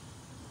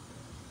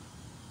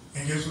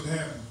 And guess what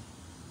happened?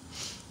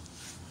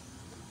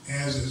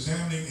 As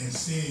examining and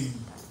seeing,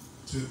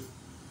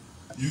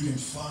 you can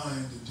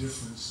find the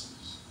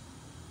differences.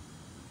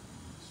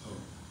 So,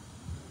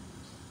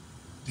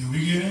 did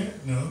we get in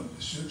it? No,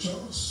 it's your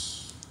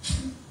choice.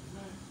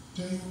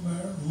 Tell you,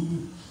 man,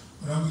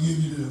 but I'm going to give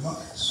you the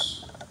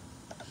advice.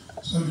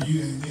 Some of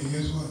you ain't there.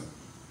 Guess what?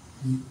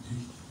 You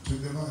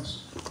took the advice.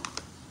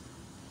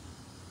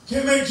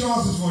 Can't make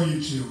choices for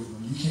your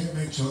children. You can't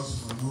make choices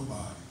for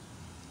nobody.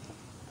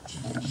 But you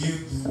can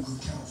give them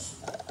good counsel.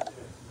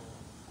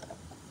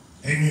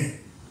 Amen.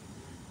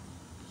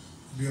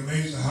 You'd be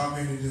amazed at how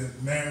many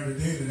that married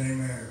today that ain't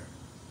married.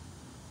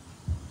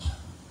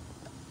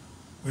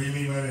 What do you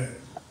mean by that?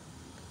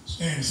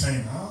 Stay in the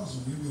same house,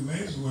 and you'd be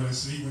amazed at where they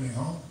sleep when they're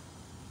home.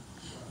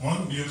 One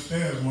can be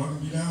upstairs, one can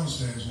be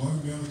downstairs, one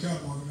can be on the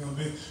couch, one can be on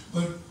the bed.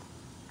 But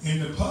in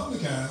the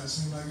public eye, it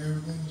seems like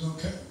everything is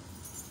okay.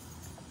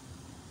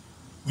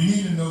 We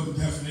need to know the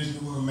definition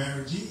of what a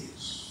marriage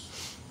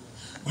is.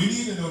 We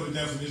need to know the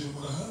definition of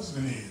what a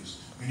husband is.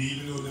 We need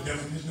to know the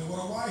definition of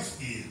what a wife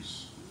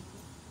is.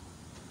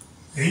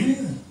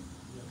 Amen.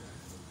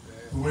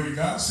 The way that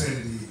God said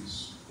it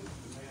is.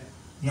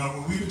 Not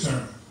what we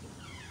determine.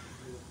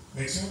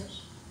 Make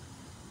sense?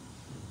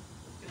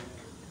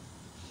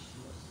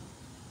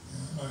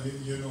 I'm not here to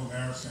get no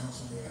marriage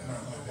counseling,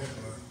 not like that,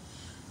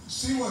 but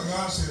see what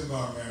God said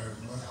about marriage,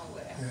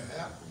 right?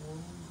 Yeah.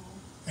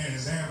 And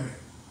examine it.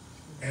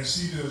 And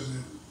see does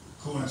it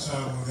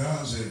coincide with what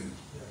God said.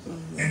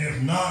 And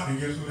if not, then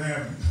guess what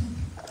happened?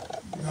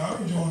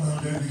 God ain't joining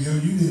on that together,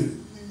 you did it.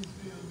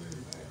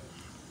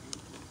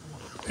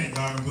 Ain't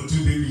God can put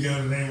two people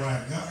together that ain't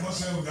right. God,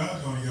 whatsoever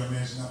God's going together,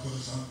 man, should not put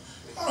us on.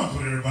 I don't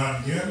put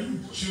everybody together. You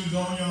choose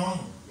on your own.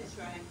 That's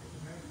right.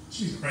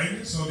 She's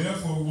pregnant, so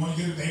therefore we want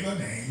to get a name by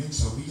name, and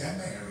so we got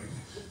married.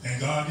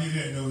 And God did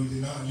that. No, he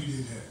did not. You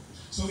did that.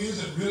 So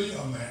is it really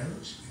a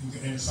marriage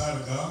in the sight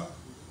of God?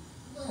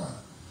 No.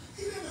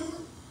 He didn't do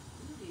it.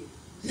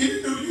 He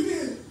didn't do it. You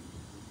did.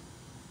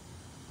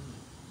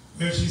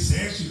 Well, she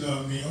said she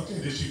loved me.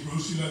 Okay, did she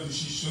prove she loved? Did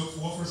she show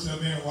forth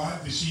herself being a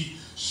wife? Did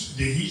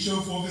he show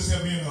forth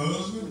himself being a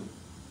husband?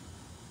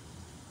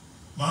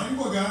 Mind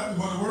you what God,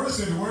 what the word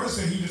said. The word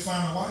said he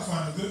defined a wife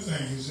find a good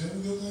thing. Is that a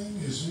good thing?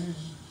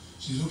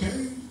 She's okay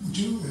with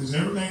you? Is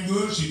everything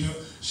good? Is she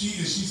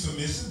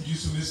submissive? You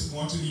submissive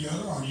one to the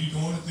other? Are you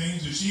doing the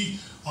things? Does she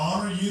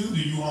honor you?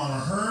 Do you honor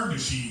her?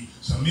 Does she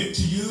submit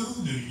to you?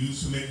 Do you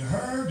submit to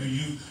her?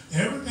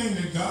 Everything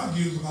that God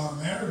gives about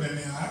marriage, and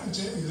I can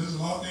tell you, there's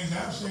a lot of things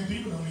I've seen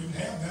people don't even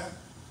have that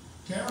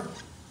character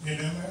in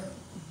their marriage.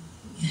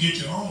 You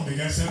get your own. They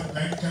got separate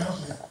bank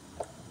accounts.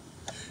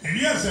 If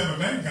you have separate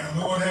bank accounts,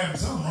 know what happened?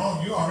 Something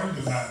wrong. You already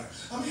divided.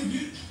 I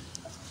mean,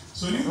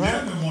 so you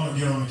definitely want to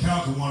get on the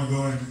couch and want to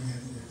go in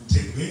and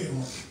take the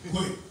bed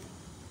quick.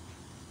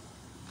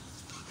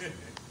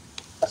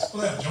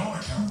 Split joint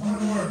account.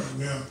 What in the world?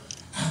 Well,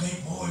 I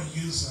make more than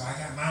you, so I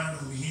got mine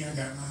over here. I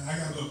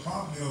got a little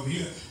property over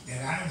here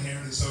that I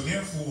inherited. So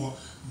therefore,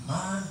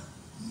 my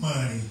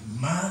money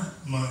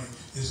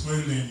is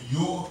greater than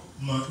your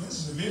money. This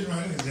is the vision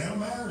right here. Is that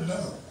marriage?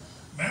 No.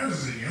 Marriage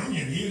is a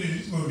union. Here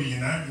it's going to be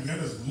united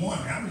together as one.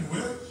 I mean,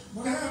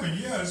 what happened?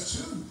 Yeah,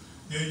 it's two.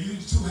 They're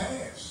used two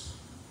halves.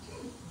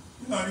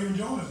 You're not even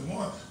joining as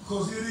one.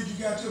 Because here you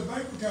got your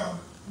bank account.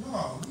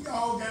 No, we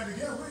all got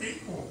together. We're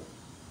equal.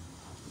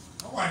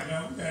 My wife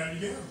now, we got it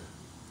together.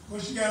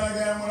 What she got, I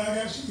got, and what I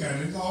got, she got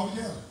it. It's all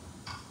together.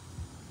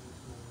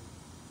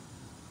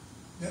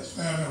 That's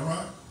fair enough,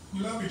 right? We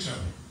love each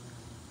other.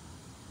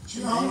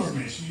 She honors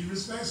me. She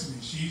respects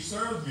me. She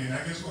serves me. And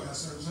I guess what? I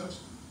serve such.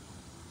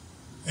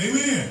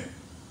 Amen.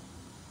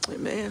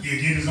 Amen. He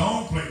did his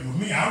own plate with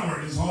me. I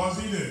worked as hard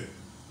as he did.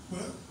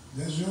 Well,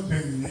 that's your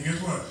opinion. And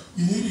guess what?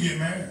 You need to get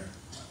married.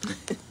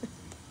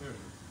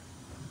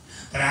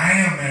 But I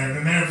am married.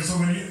 Been married for so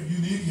many years. You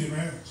need to get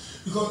married.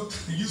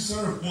 Because you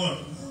serve one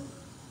another.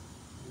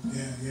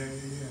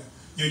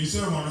 Yeah, you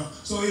serve one another.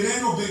 So it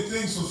ain't no big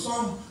thing. So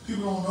some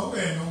people don't know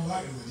that and don't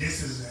like it.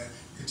 This is the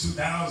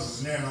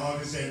 2000s now and all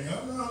this and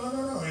that.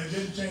 No. It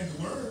didn't change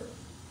the word.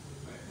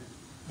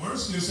 Word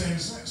still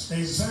stays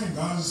the same.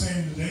 God is the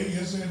same today,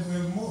 yesterday, and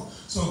forevermore.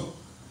 So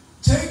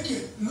take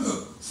it.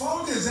 Look,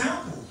 follow the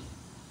example.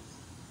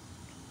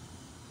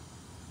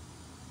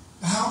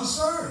 How to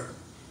serve.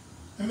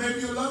 And maybe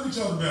you'll love each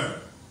other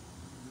better.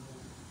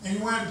 And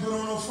you won't have to put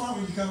on no front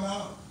when you come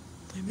out.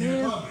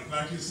 in public,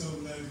 like it's so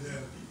lovely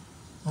that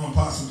gonna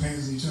pop some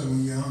pains in each other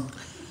when you're young.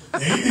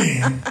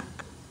 Amen.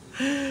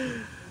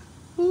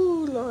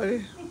 Ooh,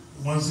 Lordy.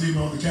 One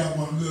sleeping on the couch,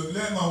 one look.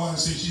 Let my wife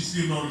say she's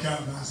sleeping on the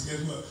couch. And I said,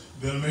 guess what?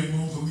 Better make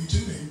room for me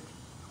too, then.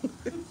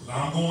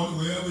 I'm going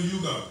wherever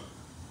you go.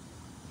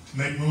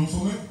 Make room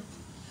for me.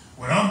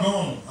 When I'm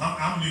gone,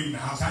 I'm leaving the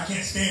house. I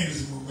can't stand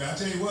this movie. I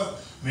tell you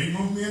what, make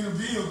room for me in the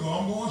vehicle.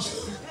 I'm going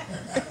too.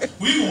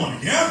 We going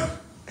together.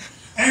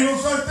 Ain't no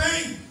such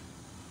thing.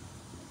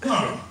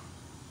 No.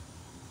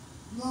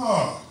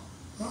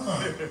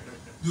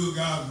 Do it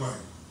God's way.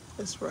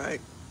 That's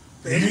right.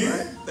 That's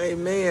Amen. Right.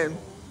 Amen.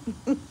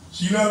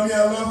 She love me,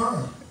 I love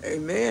her.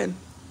 Amen.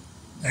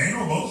 There ain't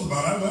no boast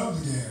about it. I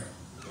love the girl.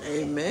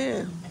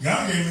 Amen.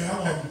 God gave me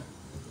that one.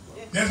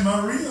 That's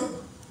my real.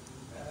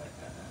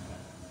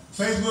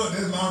 Facebook,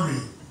 that's my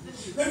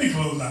real. Let me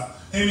close out.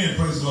 Amen.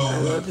 Praise the Lord. I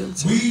love him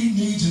too. We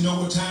need to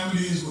know what time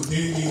it is, what day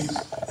it is.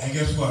 And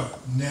guess what?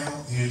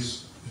 Now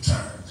is the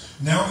time.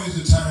 Now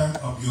is the time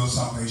of your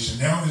salvation.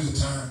 Now is the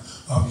time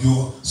of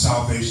your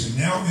salvation.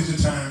 Now is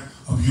the time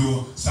of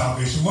your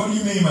salvation. What do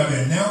you mean by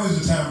that? Now is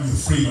the time of your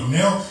freedom.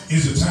 Now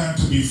is the time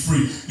to be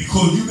free.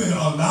 Because you've been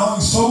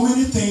allowing so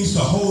many things to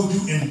hold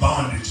you in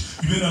bondage.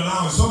 You've been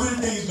allowing so many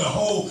things to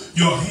hold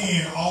your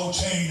hand all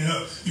chained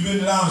up. You've been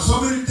allowing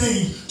so many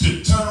things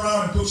to turn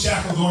around and put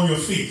shackles on your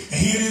feet. And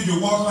here it is, you're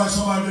walking like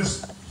somebody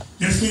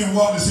that's being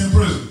walked that's in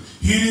prison.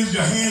 Here it is,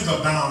 your hands are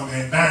bound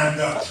and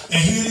bound up. And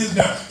here it is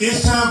now.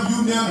 It's time for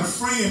you now to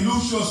free and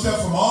loose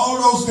yourself from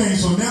all those things.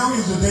 So now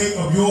is the day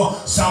of your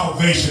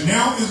salvation.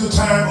 Now is the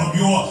time of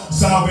your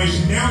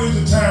salvation. Now is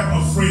the time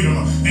of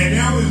freedom. And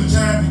now is the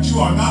time that you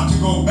are not to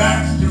go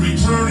back, to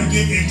return and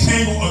get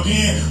entangled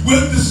again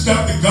with the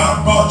stuff that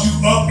God brought you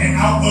up and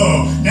out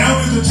of. Now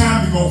is the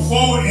time to go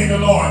forward in the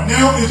Lord.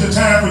 Now is the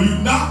time for you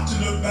not to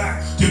look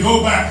back, to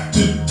go back,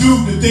 to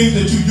do the things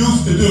that you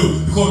used to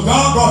do. Because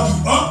God brought you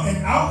up and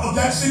out of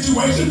that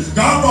situation.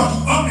 God brought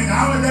you up and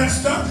out of that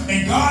stuff,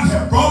 and God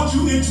has brought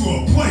you into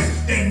a place.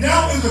 And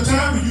now is the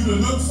time for you to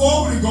look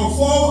forward and go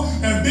forward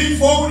and be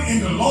forward in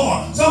the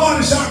Lord.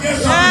 Somebody shout, yes,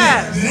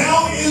 yes.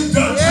 Now is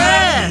the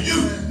time for you.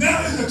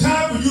 Now is the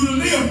time for you to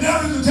live.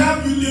 Now is the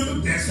time for you to live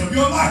the best of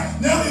your life.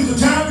 Now is the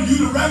time for you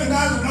to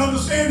recognize and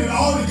understand that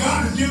all that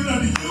God has given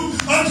unto you,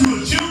 unto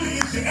your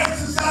children, is to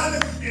exercise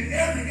it in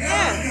every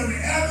area, every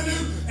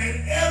avenue,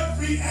 and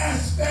every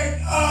aspect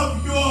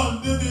of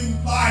your living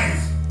life.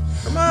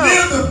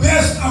 Live the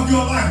best of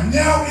your life.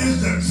 Now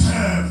is the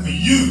time for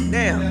you.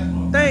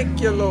 Now, thank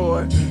you,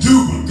 Lord. To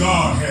do what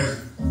God has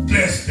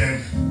blessed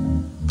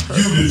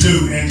you to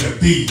do and to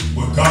be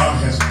what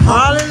God has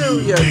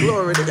purposed you to be.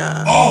 Glory to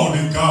God. All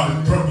that God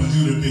has purposed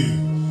you to be.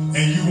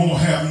 And you won't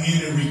have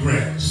any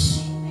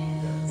regrets.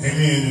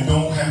 Amen. You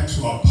don't have to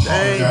apologize.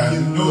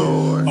 Thank you,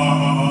 Lord.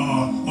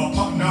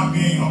 Not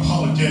being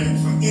apologetic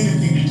for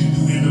anything that you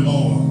do in the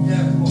Lord.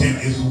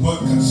 That is what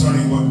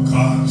concerning what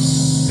God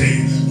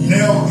said.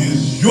 Now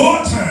is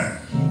your time.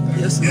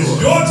 Yes, it's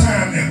Lord. your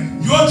time now.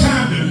 Your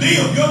time to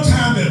live. Your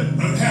time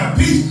to have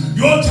peace.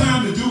 Your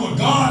time to do what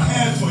God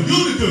has for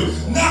you to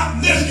do.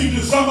 Not listening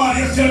to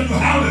somebody else telling you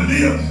how to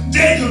live.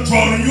 They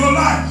controlling your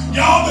life.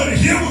 Y'all better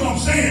hear what I'm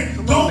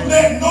saying. Don't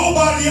let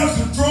nobody else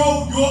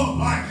control your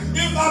life.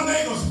 If I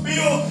make a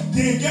spill,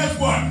 then guess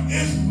what?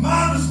 It's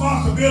my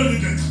responsibility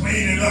to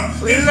clean it up.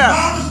 It's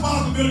my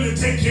responsibility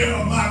to take care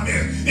of my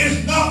mess.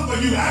 It's not for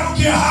you. I don't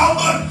care how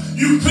much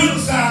you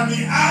criticize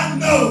me. I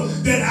know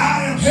that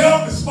I am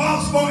held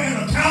responsible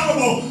and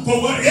accountable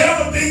for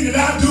whatever thing that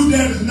I do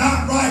that is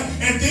not right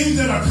and things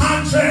that are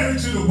contrary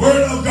to the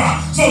word of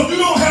God. So you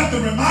don't have to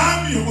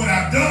remind me of what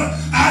I've done.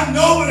 I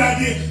know what I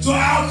did, so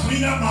I'll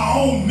clean up my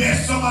own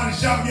mess. Somebody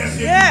shout, yes,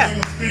 if you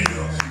make a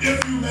spill.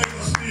 If you make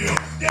a spill,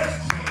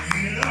 yes,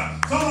 clean it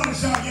up. Somebody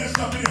shout, yes,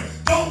 up here.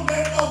 Don't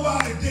let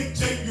nobody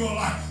dictate your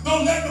life.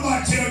 Don't let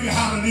nobody tell you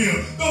how to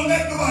live. Don't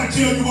let nobody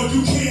tell you what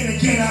you can and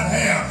cannot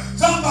have.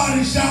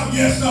 Somebody shout,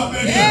 yes, up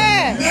in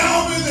here.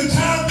 Now is the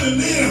time to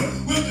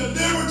live with the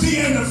liberty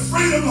and the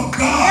freedom of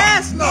God.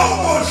 Yes, no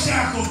more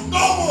shackles,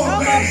 no more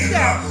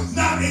bands.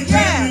 Not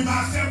entangling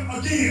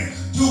myself again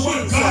to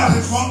what God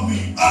has brought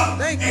me up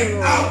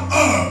and out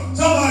of.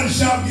 Somebody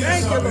shout,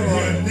 yes, up in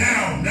here.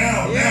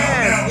 Now.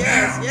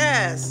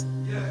 Yes.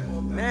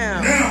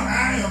 Now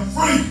I am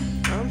free.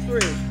 I'm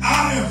free.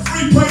 I am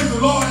free. Praise the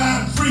Lord.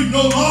 I am free.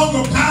 No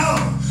longer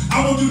bound.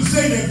 I want you to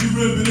say that if you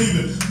really believe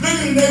it. Look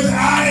at the neighbor.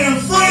 I am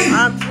free.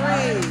 I'm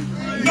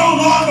free. No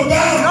longer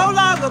bound. No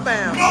longer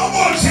bound. No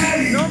more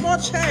chains. No more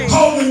chains.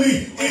 Holding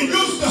me. It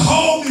used to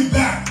hold me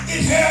back.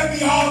 It had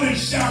me all in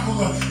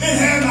shackles up. It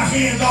had my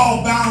hands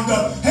all bound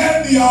up.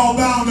 Had me all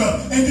bound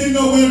up. And didn't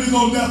know where to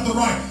go left or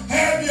right.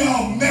 Had me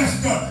all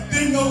messed up.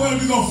 Didn't know where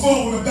to go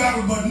forward or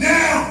backward. But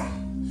now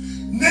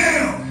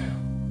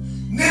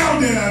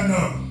that I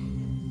know.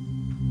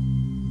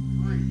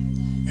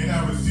 And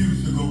I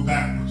refuse to go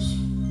backwards.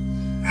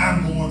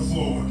 I'm going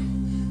forward.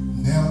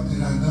 Now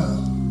that I know,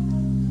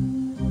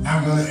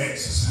 I'm going to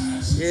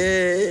exercise.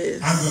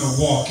 Yes. I'm going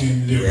to walk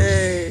in liberty.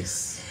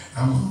 Yes.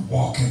 I'm going to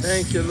walk in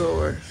Thank you,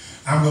 Lord.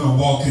 I'm going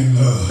to walk in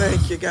love.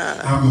 Thank you,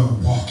 God. I'm going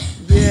to walk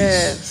in peace.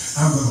 Yes.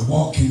 I'm going to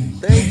walk in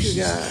Thank patience.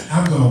 you, God.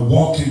 I'm going to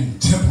walk in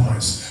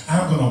temperance.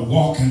 I'm going to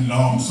walk in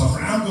long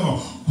suffering. I'm going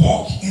to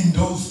walk in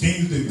those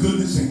things, the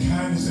goodness and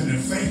kindness and the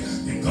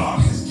faith that God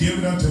has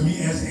given unto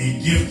me as a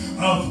gift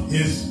of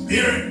his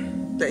Spirit.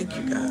 Thank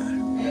you, God.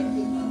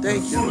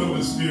 Thank The fruit you. of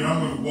the Spirit, I'm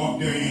going to walk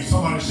there in.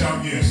 Somebody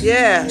shout yes.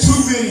 Yes.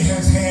 Too many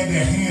has had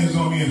their hands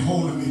on me and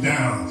holding me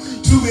down.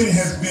 Too many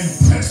has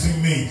been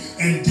pressing me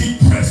and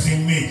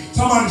depressing me.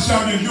 Somebody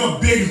shout yes. Your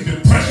biggest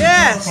depression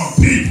Yes. comes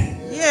from people.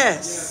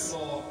 Yes.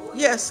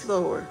 Yes,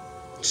 Lord.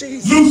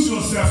 Jesus. Loose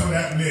yourself of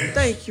that mess.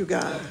 Thank you,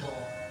 God.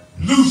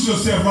 Loose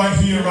yourself right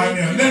here, right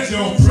now. Let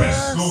your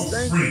oppressed go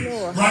Thank free. you,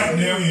 Lord. Right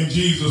now in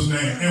Jesus'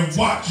 name. And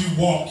watch you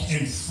walk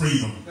in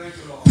freedom.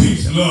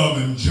 Peace, love,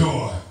 and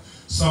joy.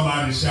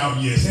 Somebody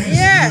shout yes. And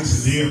Yes.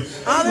 it's good to live.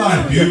 It's Hallelujah.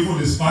 not beautiful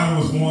despite of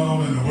what's going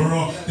on in the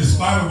world,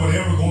 despite of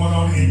whatever going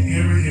on in the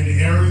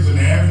areas and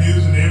the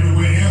avenues and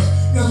everywhere else.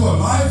 Guess what?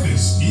 Life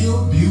is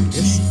still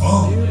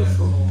beautiful.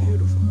 Beautiful,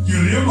 beautiful.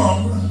 You live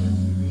longer.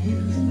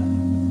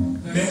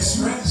 That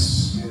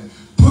stress.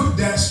 Put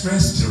that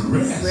stress to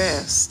rest.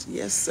 Rest.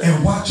 Yes, sir.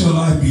 And watch your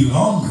life be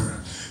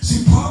longer.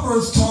 See,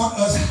 Proverbs taught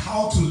us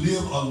how to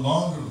live a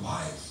longer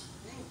life.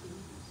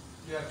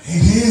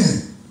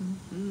 Amen.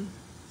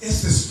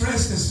 It's the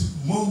stress that's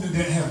wounded,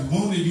 that have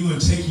wounded you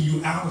and taken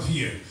you out of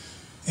here.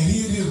 And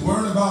here it is,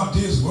 worrying about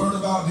this, worrying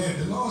about that.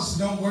 The Lord said,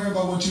 don't worry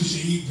about what you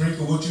should eat, drink,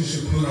 or what you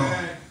should put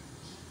on.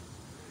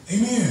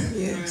 Amen.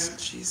 Yes,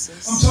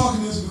 Jesus. I'm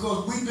talking this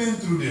because we've been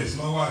through this.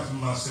 My wife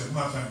and myself,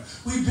 my family.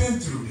 We've been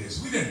through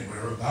this. We didn't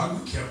worry about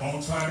it. We kept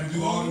on trying to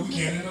do all that we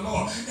can in the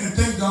Lord. And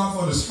thank God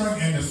for the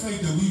strength and the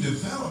faith that we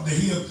developed.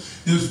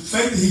 The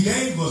faith that he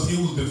gave us, it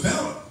was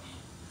developed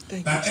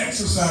by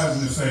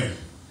exercising the faith.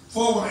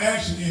 Forward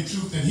action in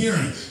truth and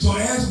hearing. So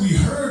as we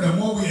heard, the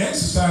more we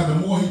exercised, the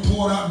more he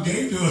poured out and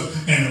gave to us,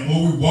 and the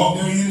more we walked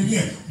there in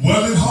again.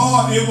 Was it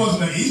hard? It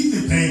wasn't an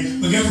easy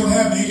thing, but guess what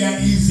happened? It got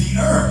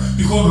easier.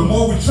 Because the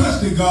more we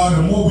trusted God,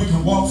 the more we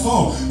can walk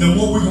forward. The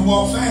more we can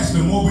walk fast,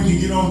 the more we can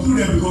get on through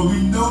that, because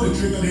we know the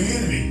trick of the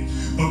enemy.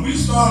 But we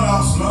started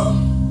out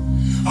slow.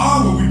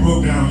 When we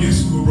broke down,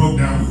 yes, we were broke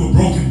down. We were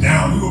broken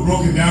down. We were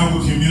broken down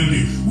with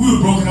community. We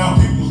were broken down.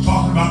 People was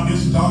talking about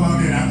this and talking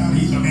about that. I thought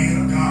he's a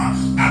man of God.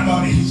 I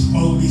thought that he's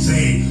supposed to be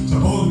saved.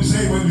 Supposed to be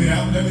saved. Wait a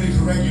minute. Let me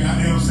correct you.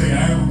 I never say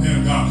I am a man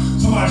of God.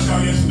 Somebody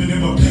shout yes to me.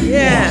 But people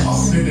are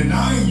talking and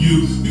denying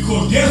you,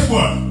 because guess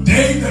what?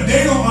 They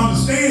don't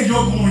understand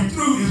you're going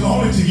through is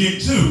only to get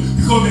to.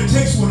 Because it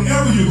takes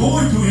whatever you're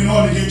going through in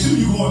order to get to.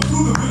 You're going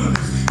through the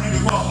wilderness and you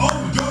cross over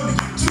the Jordan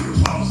to get to the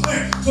promised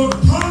land. So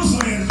the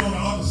promised land is on the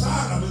other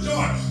side of the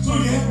Jordan. So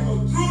you have to go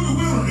through the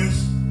wilderness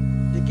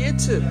To get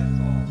to.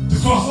 to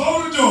cross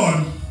over the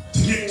Jordan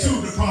to get to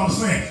the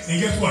promised land.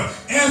 And guess what?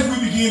 As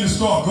we begin to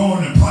start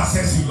going and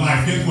processing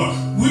life, guess what?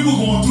 We were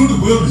going through the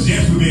wilderness,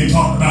 yes, we were being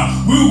talked about.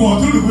 We were going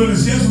through the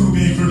wilderness, yes, we were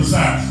being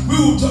criticized. We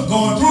were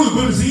going through the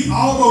wilderness,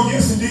 although,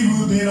 yes, indeed,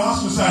 we were being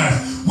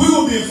ostracized. We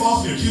were being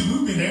falsely accused. We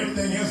were being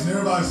everything else, and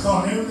everybody's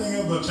calling everything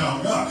else but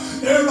child of God.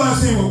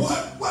 Everybody's saying, well,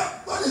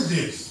 what is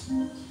this?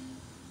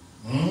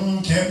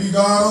 Can't be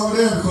God over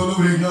there, because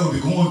they know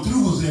that going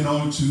through was in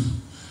order to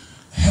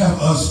have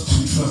us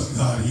to trust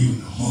God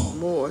even more.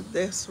 More.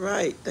 That's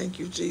right. Thank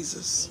you,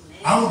 Jesus.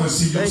 I want to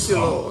see your Thank you,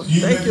 song. Lord.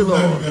 You Thank you,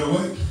 Lord. better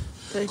wait.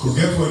 Thank you. Because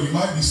guess what? You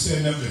might be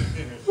setting up to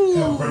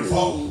have a great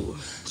fall.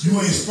 You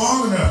ain't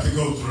strong enough to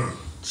go through.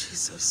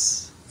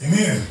 Jesus.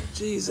 Amen.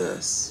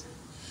 Jesus.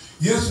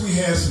 Yes, we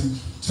had some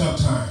tough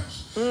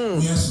times.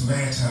 We had some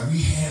bad times.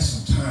 We had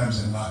some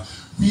times in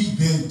life. We've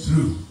been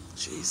through.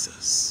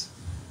 Jesus.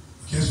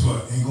 Guess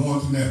what? And going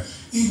through that,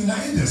 even now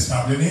it doesn't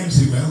stop. Then they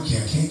say, well, okay,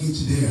 I can't get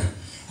you there.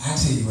 I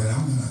tell you what,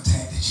 I'm going to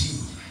attack the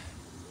children.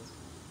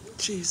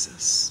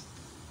 Jesus.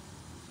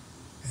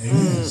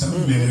 Amen. Some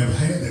people may never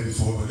had that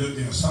before, but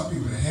there are some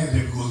people that had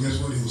that because guess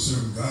what? They were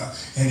serving God.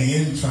 And the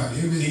enemy tried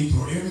everything,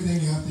 throw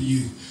everything after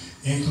you,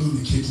 including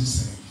the kitchen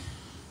sink.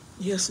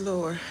 Yes,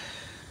 Lord.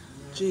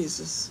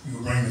 Jesus. You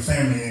will bring the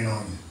family in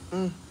on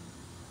you.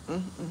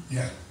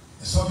 Yeah.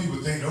 And some people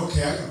think,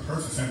 okay, I got a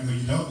perfect family.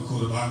 You don't,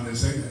 because the Bible didn't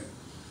say that.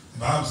 The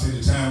Bible said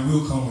the time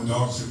will come when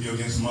daughters will be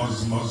against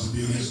mothers, and mothers will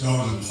be against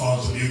daughters, and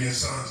fathers will be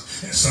against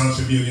sons, and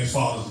sons will be against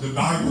fathers. The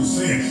Bible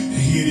said, and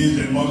here it is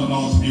that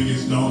mother-in-laws will be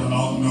against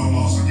daughter-in-laws, and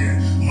daughter-in-laws again,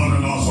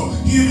 mother-in-law. So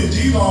here it is,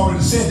 Jesus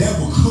already said that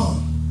will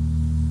come.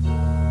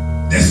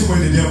 That's the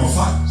way the devil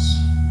fights.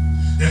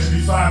 There should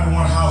be 5 in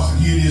one house, and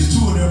here it is,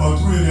 2 of them or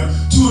 3 of them.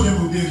 2 of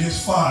them will be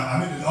against 5.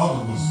 I mean, the other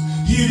ones.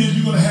 Here it is,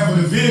 you're going to have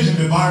a division,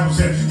 the Bible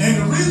said.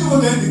 And the reason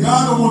for that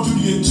God don't want you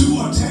to get too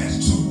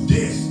attached to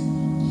this.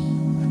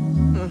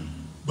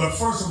 But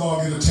first of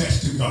all, get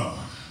attached to God.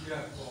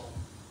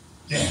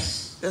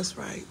 Yes. That's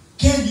right.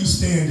 Can you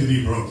stand to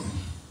be broken?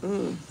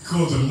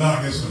 Because if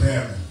not, guess what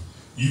happened?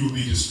 You will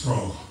be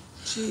destroyed.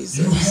 Jesus.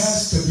 You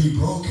has to be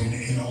broken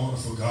in order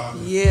for God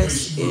to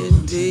Yes, place you and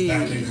put you indeed.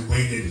 back in the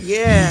way that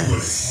Yes. He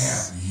would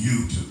have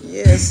you to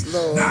Yes, be.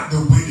 Lord. Not the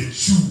way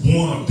that you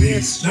want to be,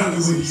 Yes, not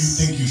the way that you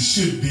Jesus. think you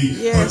should be,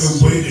 Yes, but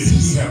the way that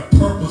Jesus. He has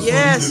purpose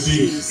Yes, for you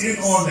to be Jesus.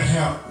 in order to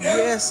have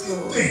Yes,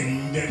 Lord.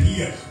 everything that He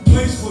has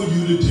placed for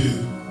you to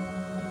do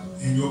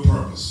in your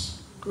purpose.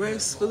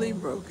 Gracefully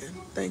broken.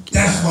 Thank you.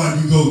 That's why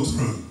you go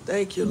through.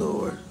 Thank you,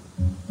 Lord.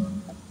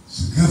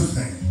 It's a good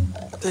thing.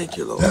 Thank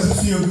you, Lord.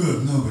 Doesn't feel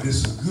good, no, but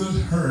it's a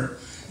good hurt.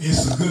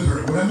 It's a good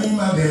hurt. What I mean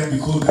by that,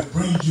 because it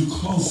brings you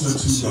closer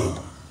to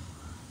God.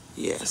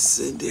 Yes,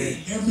 indeed.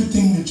 And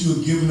everything that you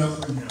have given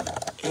up for Him,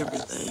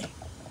 Everything.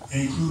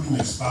 including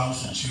your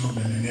spouse and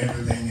children and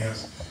everything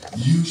else,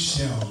 you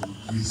shall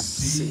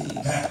receive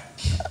back.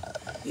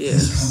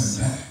 Yes. It's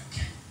coming back.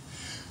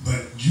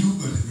 But you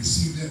will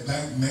receive that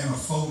back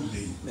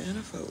manifoldly.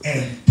 Manifold.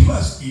 And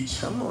plus each.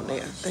 Come on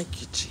there.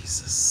 Thank you,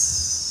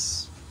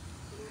 Jesus.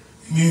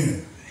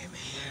 Amen.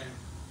 Amen.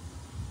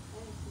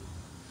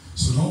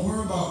 So don't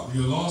worry about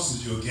your loss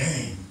is your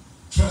gain.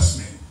 Trust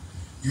me.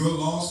 Your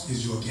loss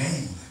is your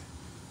gain.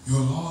 Your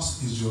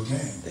loss is your gain.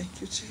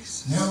 Thank you,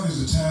 Jesus. Now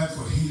is the time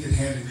for he that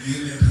had an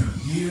ear, let him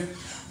hear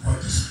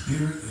what the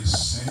Spirit is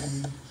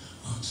saying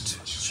unto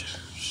the church.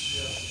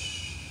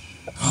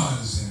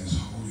 God is in His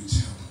holy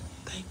temple.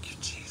 Thank you,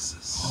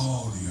 Jesus.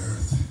 All the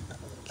earth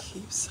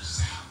Keeps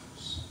us.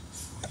 sounds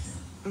for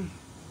Him.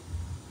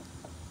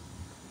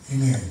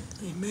 Amen.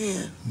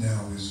 Amen.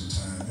 Now is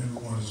the time.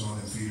 Everyone is on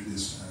their feet at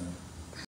this time.